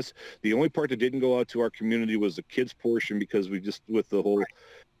only part that didn't go out to our community was the kids portion because we just with the whole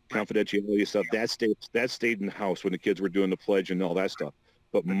confidentiality stuff that stayed in the house when the kids were doing the pledge and all that stuff.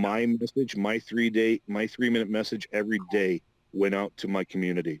 But my message, my 3-minute message every day went out to my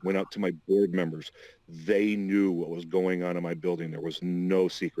community, went out to my board members. They knew what was going on in my building. There was no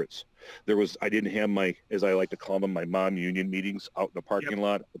secrets. I didn't have my, as I like to call them, my mom union meetings out in the parking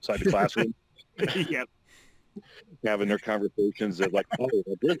lot outside the classroom. Yep. Having their conversations that like, oh,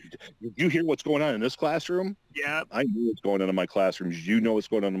 did you hear what's going on in this classroom? Yep. I knew what's going on in my classrooms. You know what's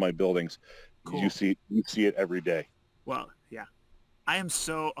going on in my buildings. Cool. You see it every day. Well, yeah. I am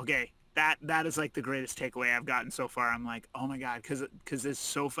so okay. That is like the greatest takeaway I've gotten so far. I'm like, oh my god, because it's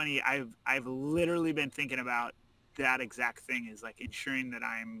so funny. I've literally been thinking about that exact thing is like ensuring that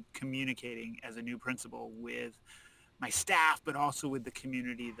I'm communicating as a new principal with my staff, but also with the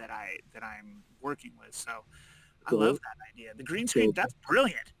community that I'm working with. So I love that idea. The green screen, that's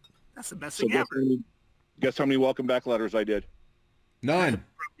brilliant. That's the best thing ever. Guess how many welcome back letters I did? None.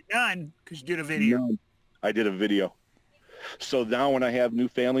 None, because you did a video. None. I did a video. So now when I have new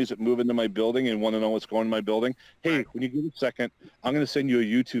families that move into my building and want to know what's going on in my building, hey, when you give a second, I'm going to send you a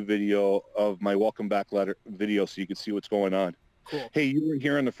YouTube video of my welcome back letter video so you can see what's going on. Cool. Hey, you were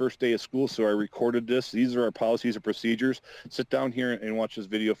here on the first day of school, so I recorded this. These are our policies and procedures. Sit down here and watch this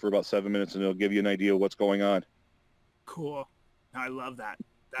video for about 7 minutes, and it'll give you an idea of what's going on. Cool. I love that.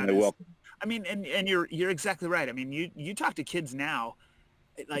 You're welcome. I mean, and you're exactly right. I mean, you talk to kids now,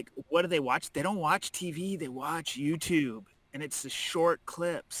 like, what do they watch? They don't watch TV. They watch YouTube, and it's the short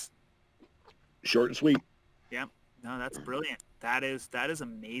clips. Short and sweet. Yep. No, that's brilliant. That is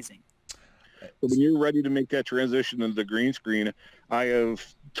amazing. So when you're ready to make that transition into the green screen, I have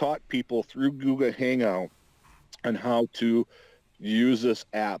taught people through Google Hangout on how to use this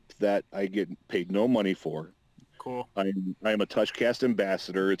app that I get paid no money for. Cool. I am a TouchCast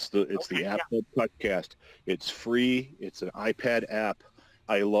ambassador. It's the app called TouchCast. It's free. It's an iPad app.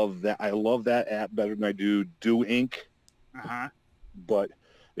 I love that. I love that app better than I do Ink. Uh-huh. But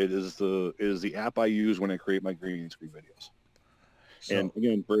it is the app I use when I create my green screen videos. So, and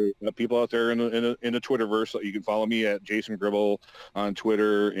again, for people out there in the Twitterverse, you can follow me at Jason Gribble on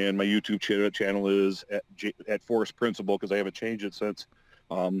Twitter, and my YouTube channel is at Forest Principal because I haven't changed it since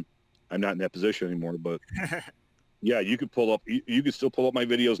I'm not in that position anymore. But yeah, you can still pull up my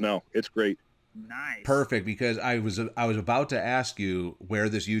videos now. It's great. Nice. Perfect, because I was about to ask you where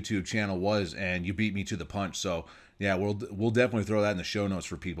this YouTube channel was, and you beat me to the punch. So yeah, we'll definitely throw that in the show notes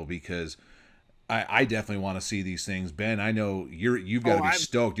for people because I definitely want to see these things. Ben, I know you've got to be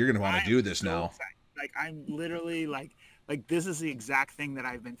stoked. You're going to want to do this so now. Excited. Like I'm literally like this is the exact thing that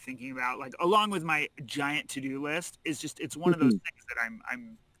I've been thinking about. Like along with my giant to-do list is it's one of those things that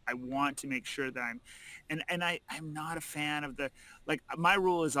I want to make sure that I'm not a fan of my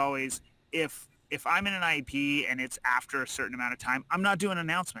rule is always if if I'm in an IEP and it's after a certain amount of time, I'm not doing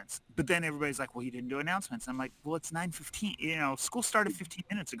announcements. But then everybody's like, well, you didn't do announcements. I'm like, well, it's 9:15. You know, school started 15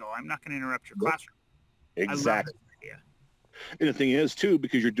 minutes ago. I'm not going to interrupt your classroom. Exactly. I love this idea. And the thing is, too,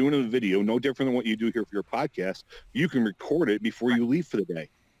 because you're doing a video, no different than what you do here for your podcast, you can record it before you leave for the day.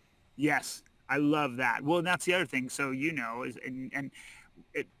 Yes, I love that. Well, that's the other thing. So, you know, and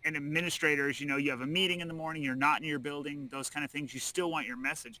administrators, you know, you have a meeting in the morning, you're not in your building, those kind of things. You still want your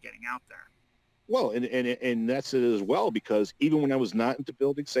message getting out there. Well, and that's it as well, because even when I was not in the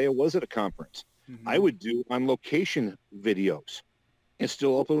building, say I was at a conference, I would do on location videos and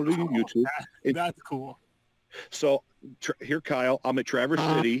still upload it to YouTube. That's cool. So here, Kyle, I'm at Traverse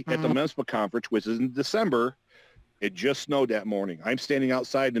City at the MESPA conference, which is in December. It just snowed that morning. I'm standing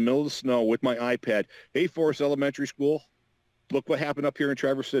outside in the middle of the snow with my iPad. Hey, Forest Elementary School, look what happened up here in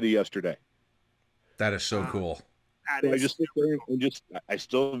Traverse City yesterday. That is so cool. So I just sit there and I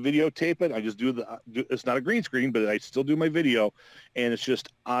still videotape it. I just it's not a green screen, but I still do my video, and it's just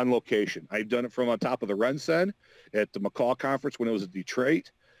on location. I've done it from on top of the Rensen at the McCall conference when it was at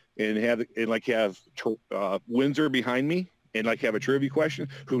Detroit, and have Windsor behind me, and like have a trivia question.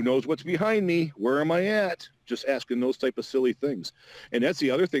 Who knows what's behind me? Where am I at? Just asking those type of silly things. And that's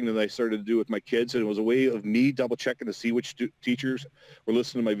the other thing that I started to do with my kids, and it was a way of me double checking to see which teachers were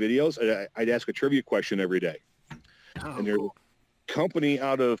listening to my videos. And I'd ask a trivia question every day. And there's a company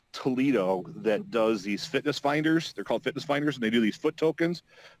out of Toledo that does these fitness finders. They're called fitness finders, and they do these foot tokens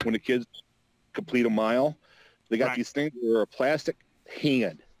when the kids complete a mile. They got these things that are a plastic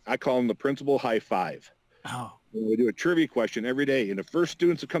hand. I call them the principal high five. Oh. And we do a trivia question every day. And the first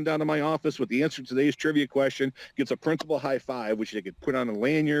students that come down to my office with the answer to today's trivia question gets a principal high five, which they could put on a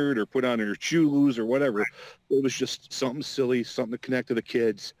lanyard or put on their shoes or whatever. It was just something silly, something to connect to the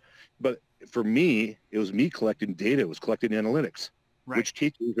kids. But for me, it was me collecting data. It was collecting analytics. Which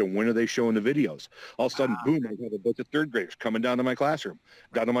teachers and when are they showing the videos? All of a sudden, boom, I have a bunch of third graders coming down to my classroom,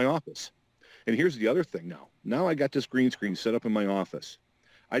 down to my office. And here's the other thing now. Now I got this green screen set up in my office.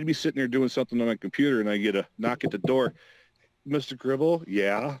 I'd be sitting there doing something on my computer, and I get a knock at the door. Mr. Gribble,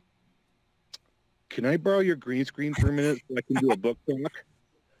 yeah? Can I borrow your green screen for a minute so I can do a book talk?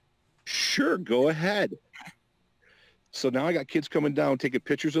 Sure, go ahead. So now I got kids coming down, taking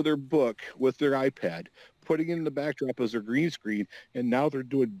pictures of their book with their iPad, putting it in the backdrop as their green screen, and now they're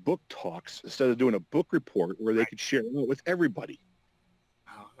doing book talks instead of doing a book report where they could share it with everybody.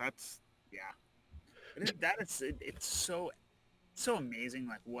 Oh, that's, yeah. It's so amazing,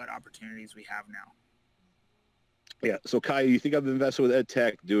 like what opportunities we have now. Yeah. So Kai, you think I've invested with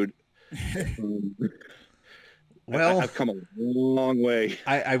Edtech, dude? Well, I've come a long way.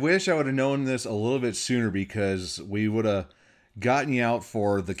 I wish I would have known this a little bit sooner, because we would have gotten you out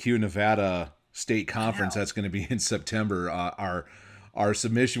for the Q Nevada State Conference that's going to be in September. Our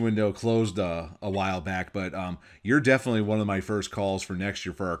submission window closed a while back, but you're definitely one of my first calls for next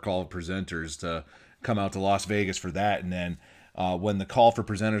year for our call of presenters to come out to Las Vegas for that. And then when the call for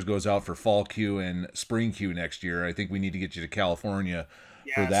presenters goes out for Fall Q and Spring Q next year, I think we need to get you to California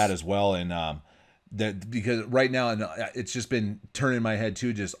for that as well. And that, because right now, and it's just been turning my head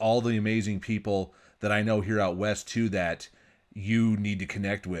too, just all the amazing people that I know here out west too that you need to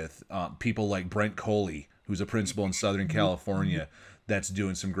connect with. People like Brent Coley, who's a principal in Southern California, that's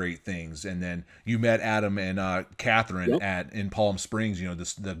doing some great things. And then you met Adam and Catherine in Palm Springs. You know,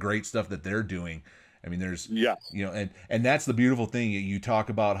 the great stuff that they're doing. I mean, there's, you know, and that's the beautiful thing. You talk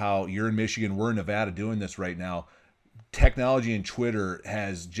about how you're in Michigan, we're in Nevada doing this right now. Technology and Twitter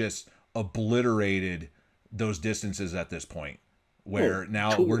has just obliterated those distances at this point, where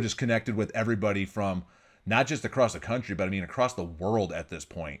now we're just connected with everybody from not just across the country, but I mean across the world at this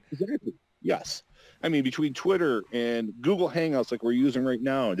point. Exactly. Yes. I mean, between Twitter and Google Hangouts like we're using right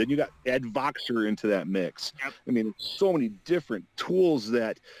now, and then you got Advoxer into that mix. Yep. I mean, so many different tools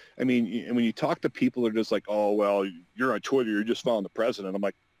that, I mean, and when you talk to people, they're just like, oh, well, you're on Twitter, you're just following the president. I'm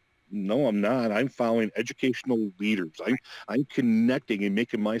like, no, I'm not. I'm following educational leaders. I'm connecting and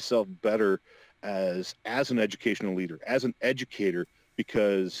making myself better as an educational leader, as an educator,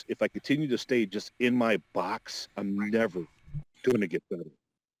 because if I continue to stay just in my box, I'm never going to get better.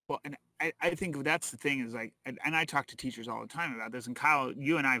 Well, and I think that's the thing is like, and I talk to teachers all the time about this, and Kyle,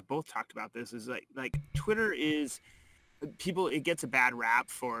 you and I have both talked about this, is like Twitter is, people, it gets a bad rap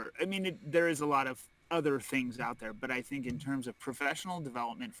for, I mean, there is a lot of other things out there, but I think in terms of professional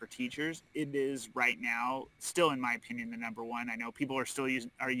development for teachers, it is right now still, in my opinion, the number one. I know people are still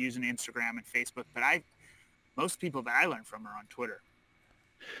using Instagram and Facebook, but most people that I learn from are on Twitter.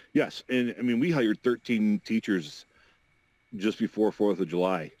 Yes, and I mean, we hired 13 teachers just before 4th of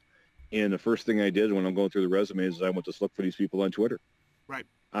July. And the first thing I did when I'm going through the resumes is I went to look for these people on Twitter. Right.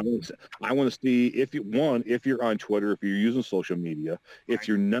 I want to see if if you're on Twitter, if you're using social media. If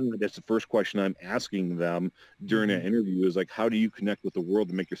you're not, that's the first question I'm asking them during that interview is like, how do you connect with the world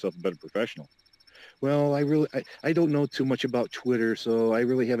to make yourself a better professional? Well, I don't know too much about Twitter, so I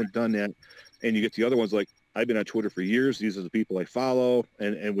really haven't done that. And you get the other ones like, I've been on Twitter for years. These are the people I follow,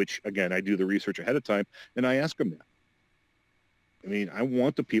 and which, again, I do the research ahead of time, and I ask them that. I mean, I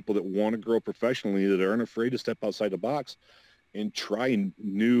want the people that want to grow professionally, that aren't afraid to step outside the box and try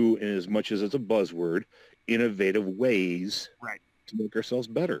new, and as much as it's a buzzword, innovative ways to make ourselves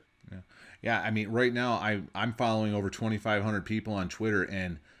better. Yeah. I mean, right now I'm following over 2,500 people on Twitter,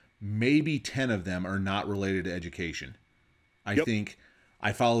 and maybe 10 of them are not related to education. I think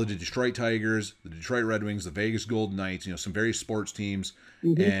I follow the Detroit Tigers, the Detroit Red Wings, the Vegas Golden Knights, some various sports teams,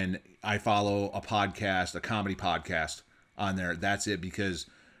 and I follow a comedy podcast on there. That's it, because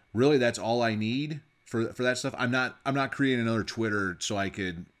really that's all I need for that stuff. I'm not creating another Twitter so I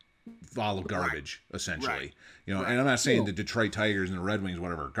could follow garbage, essentially. And I'm not saying the Detroit Tigers and the Red Wings,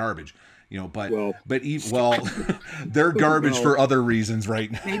 whatever, are garbage. But they're garbage for other reasons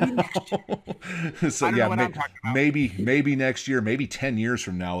right now. So maybe next year, maybe 10 years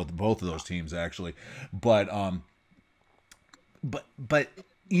from now with both of those teams actually. But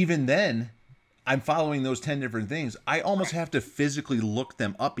even then, I'm following those 10 different things. I almost have to physically look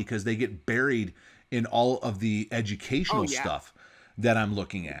them up because they get buried in all of the educational stuff that I'm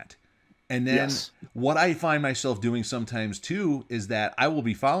looking at. And then what I find myself doing sometimes too is that I will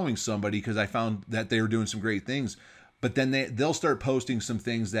be following somebody because I found that they were doing some great things, but then they'll start posting some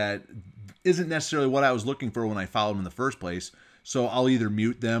things that isn't necessarily what I was looking for when I followed them in the first place. So I'll either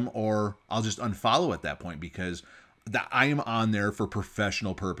mute them or I'll just unfollow at that point, because I am on there for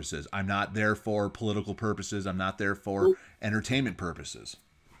professional purposes. I'm not there for political purposes. I'm not there for entertainment purposes.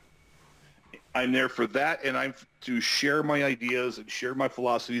 I'm there for that, and I'm to share my ideas and share my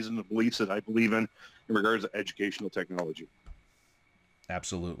philosophies and the beliefs that I believe in regards to educational technology.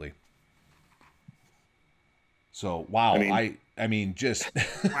 Absolutely. So, wow. I mean, just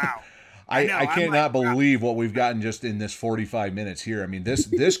wow. I cannot believe what we've gotten just in this 45 minutes here. I mean,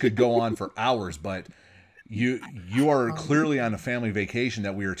 this could go on for hours, but you are clearly on a family vacation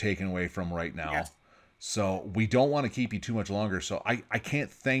that we are taken away from right now. Yes. So we don't want to keep you too much longer. So I can't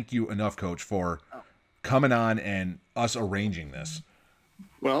thank you enough, Coach, for coming on and us arranging this.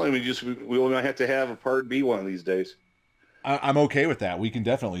 Well, I mean, we will not have to have a part B one of these days. I'm okay with that. We can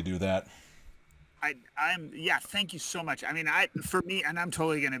definitely do that. Thank you so much. I mean, for me, and I'm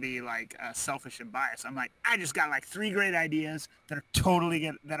totally going to be like selfish and biased. I'm like, I just got like 3 great ideas that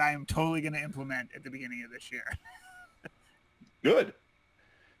I am totally going to implement at the beginning of this year. Good.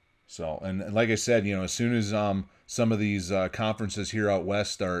 So, and like I said, as soon as some of these conferences here out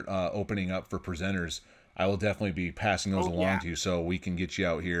west start opening up for presenters, I will definitely be passing those along to you, so we can get you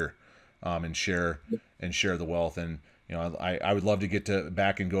out here and share the wealth. And I would love to get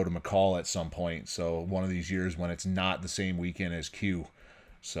back and go to McCall at some point. So one of these years when it's not the same weekend as Q.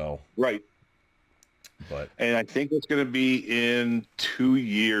 So right. And I think it's going to be in 2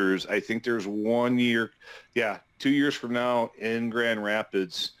 years. I think there's 1 year. 2 years from now in Grand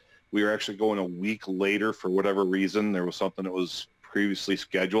Rapids. We were actually going a week later for whatever reason. There was something that was previously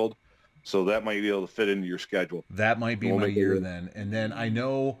scheduled. So that might be able to fit into your schedule. That might be my year then. And then I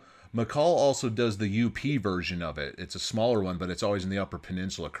know McCall also does the UP version of it. It's a smaller one, but it's always in the Upper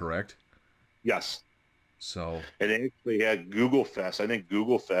Peninsula, correct? Yes. So. And they actually had Google Fest. I think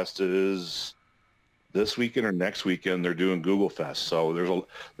Google Fest is this weekend or next weekend. They're doing Google Fest. So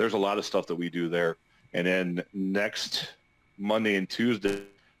there's a lot of stuff that we do there. And then next Monday and Tuesday,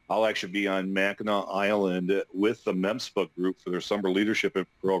 I'll actually be on Mackinac Island with the MEMSPA group for their summer leadership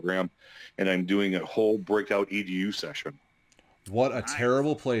program, and I'm doing a whole breakout EDU session. What a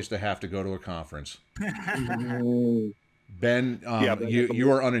terrible place to have to go to a conference. Ben, you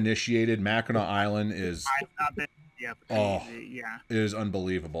are uninitiated. Mackinac Island is I've not been. Yep. It is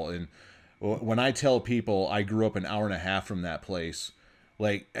unbelievable. And when I tell people I grew up an hour and a half from that place,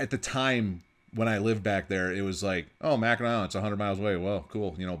 like at the time when I lived back there, it was like, oh, Mackinac Island, it's 100 miles away. Well,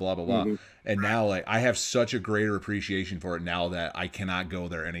 cool, blah, blah, blah. Mm-hmm. And now, like, I have such a greater appreciation for it now that I cannot go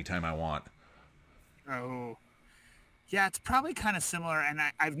there anytime I want. Oh, yeah, it's probably kind of similar. And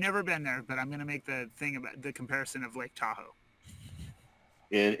I've never been there, but I'm going to make the thing about the comparison of Lake Tahoe.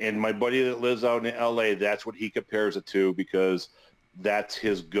 And my buddy that lives out in LA, that's what he compares it to, because that's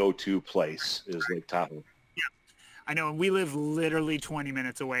his go-to place is Lake Tahoe. Yeah, I know. And we live literally 20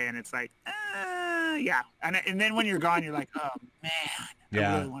 minutes away, and it's like, yeah. And then when you're gone, you're like, oh, man.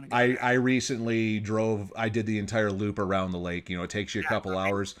 Yeah. I really want to go I recently I did the entire loop around the lake. It takes you a couple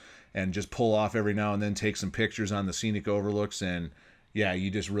hours, and just pull off every now and then, take some pictures on the scenic overlooks, and yeah,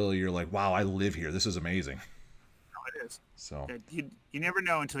 you just really, you're like, wow, I live here. This is amazing. Oh, it is. So You never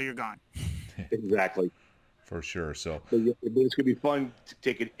know until you're gone. Exactly. for sure. So But it's gonna be fun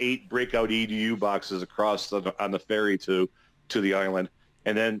taking 8 breakout EDU boxes across on the ferry to the island,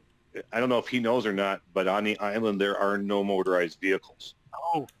 and then I don't know if he knows or not, but on the island there are no motorized vehicles.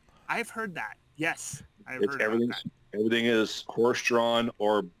 Oh, I've heard that. Yes, I've It's heard about that. everything is horse-drawn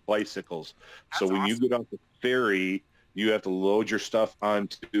or bicycles. So That's when you awesome. get off the ferry, you have to load your stuff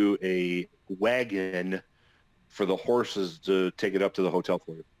onto a wagon for the horses to take it up to the hotel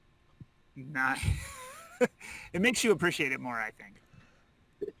for you. Nice. It makes you appreciate it more, I think.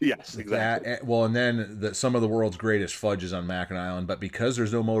 Yes, exactly. that, well, and then some of the world's greatest fudge is on Mackinac Island, but because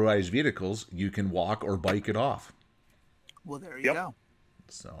there's no motorized vehicles, you can walk or bike it off. Well, there you Yep. go.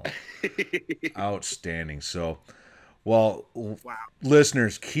 So outstanding. So, well, Wow.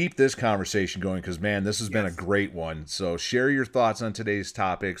 listeners, keep this conversation going because, man, this has been a Yes. great one. So share your thoughts on today's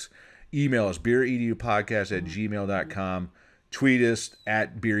topics. Email us, beeredupodcast@gmail.com. Tweet us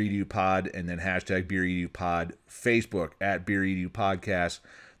at beeredupod and then hashtag beeredupod. Facebook at beeredupodcast.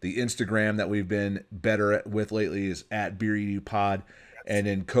 The Instagram that we've been better with lately is at beeredupod. And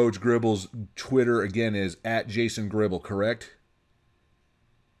then Coach Gribble's Twitter, again, is at Jason Gribble, correct?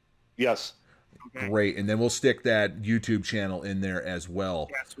 Yes. Okay. Great. And then we'll stick that YouTube channel in there as well.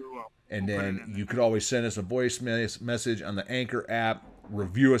 Yes, we will. And We'll put it then in you there. could always send us a voice message on the Anchor app.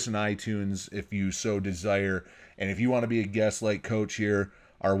 Review us in iTunes if you so desire. And if you want to be a guest like Coach here,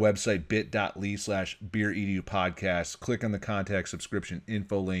 our website, bit.ly/beeredupodcast. Click on the contact subscription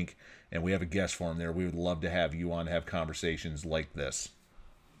info link, and we have a guest form there. We would love to have you on to have conversations like this.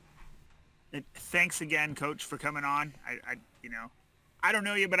 Thanks again, Coach, for coming on. I don't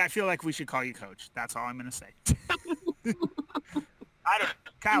know you, but I feel like we should call you Coach. That's all I'm going to say.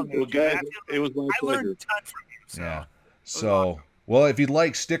 Kyle knows Well, you, guys, but I feel it was my I learned pleasure. a ton from you. So. Yeah. So, well, if you'd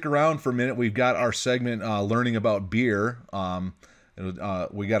like, stick around for a minute. We've got our segment, Learning About Beer.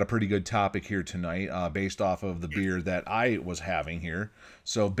 We got a pretty good topic here tonight based off of the beer that I was having here.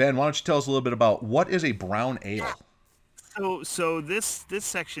 So, Ben, why don't you tell us a little bit about what is a brown ale? So this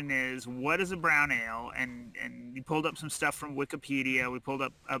section is what is a brown ale, and you pulled up some stuff from Wikipedia. We pulled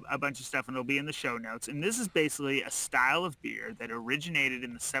up a bunch of stuff, and it'll be in the show notes. And this is basically a style of beer that originated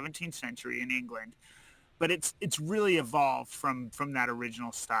in the 17th century in England, but it's really evolved from that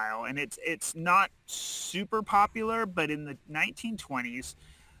original style. And it's not super popular, but in the 1920s,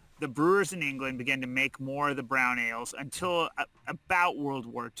 the brewers in England began to make more of the brown ales until about World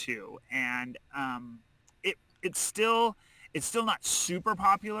War II, and it's still not super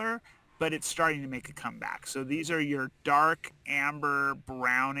popular, but it's starting to make a comeback. So these are your dark amber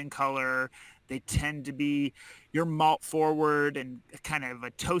brown in color. They tend to be your malt forward and kind of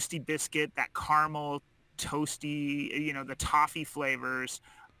a toasty biscuit, that caramel toasty, the toffee flavors.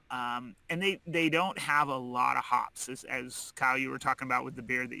 And they don't have a lot of hops, as Kyle, you were talking about with the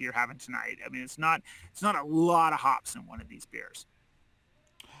beer that you're having tonight. I mean, it's not a lot of hops in one of these beers.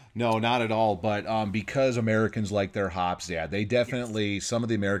 No, not at all. But because Americans like their hops, yeah, they definitely, some of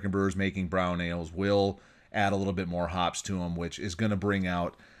the American brewers making brown ales will add a little bit more hops to them, which is going to bring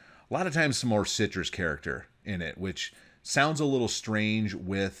out a lot of times some more citrus character in it, which sounds a little strange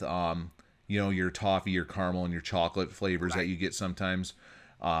with, your toffee, your caramel, and your chocolate flavors that you get sometimes.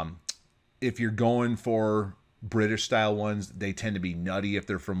 If you're going for British style ones, they tend to be nutty if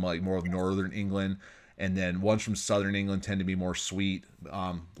they're from like more of northern England. And then ones from southern England tend to be more sweet.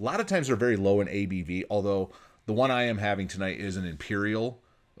 A lot of times they're very low in ABV, although the one I am having tonight is an Imperial,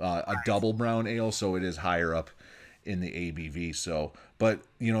 a double brown ale, so it is higher up in the ABV. So, but,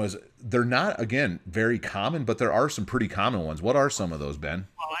 they're not, again, very common, but there are some pretty common ones. What are some of those, Ben?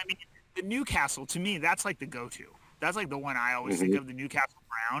 Well, I mean, the Newcastle, to me, that's like the go-to. That's like the one I always think of, the Newcastle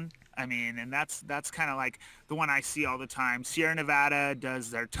Brown. I mean, and that's kind of like the one I see all the time. Sierra Nevada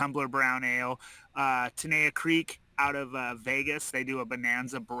does their Tumbler Brown Ale. Tenaya Creek out of Vegas, they do a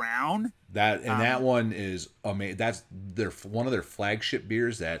Bonanza Brown. That one is amazing. That's one of their flagship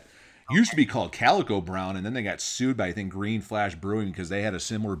beers that used to be called Calico Brown, and then they got sued by, I think, Green Flash Brewing because they had a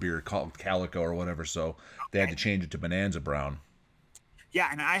similar beer called Calico or whatever, so they had to change it to Bonanza Brown. Yeah,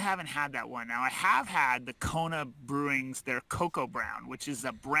 and I haven't had that one. Now, I have had the Kona Brewing's, their Cocoa Brown, which is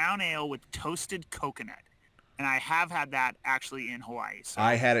a brown ale with toasted coconut. And I have had that actually in Hawaii. So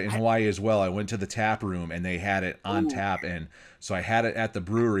I had it in Hawaii as well. I went to the tap room, and they had it on tap. And so I had it at the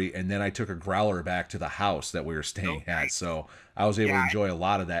brewery, and then I took a growler back to the house that we were staying at. So I was able to enjoy a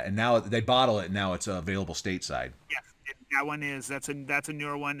lot of that. And now they bottle it, and now it's available stateside. Yes, that one is. That's a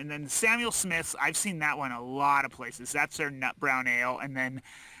newer one. And then Samuel Smith's, I've seen that one a lot of places. That's their nut brown ale. And then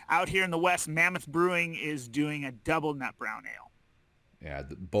out here in the West, Mammoth Brewing is doing a double nut brown ale. Yeah,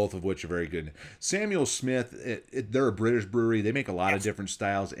 both of which are very good. Samuel Smith, they're a British brewery. They make a lot of different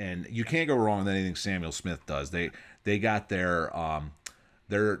styles, and you can't go wrong with anything Samuel Smith does. They got their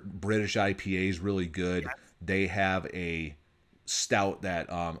British IPAs really good. Yes. They have a stout that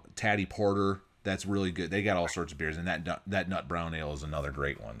Taddy Porter that's really good. They got all sorts of beers, and that Nut Brown Ale is another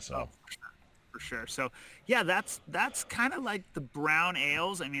great one. So. For sure. So yeah, that's kind of like the brown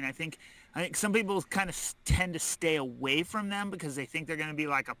ales. I mean, I think some people kind of tend to stay away from them because they think they're going to be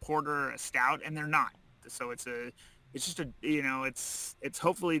like a porter or a stout, and they're not. So it's just a, you know, it's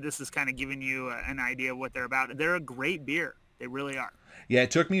hopefully this is kind of giving you an idea of what they're about. They're a great beer. They really are. Yeah,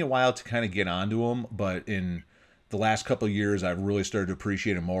 it took me a while to kind of get onto them, but in the last couple of years, I've really started to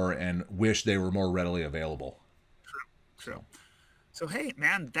appreciate them more and wish they were more readily available. True. So hey,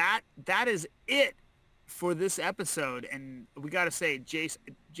 man, that is it for this episode, and we got to say,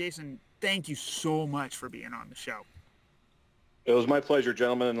 Jason, thank you so much for being on the show. It was my pleasure,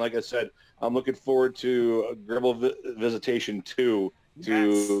 gentlemen, and like I said, I'm looking forward to Gribble Visitation 2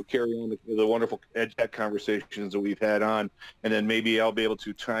 to carry on the wonderful Edtech conversations that we've had on, and then maybe I'll be able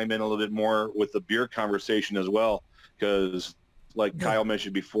to chime in a little bit more with the beer conversation as well, because like Kyle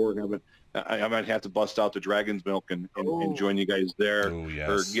mentioned before, I might have to bust out the Dragon's Milk and join you guys there,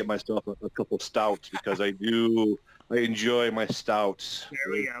 or get myself a couple stouts, because I enjoy my stouts.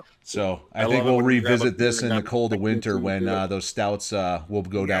 There we go. So I think we'll revisit this in the cold of winter when those stouts will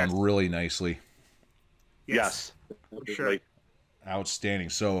go down really nicely. Yes. Sure. Outstanding.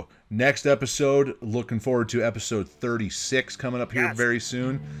 So next episode, looking forward to episode 36 coming up here very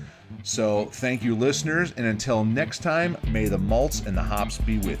soon. So thank you, listeners, and until next time, may the malts and the hops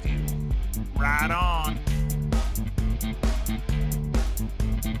be with you. Right on.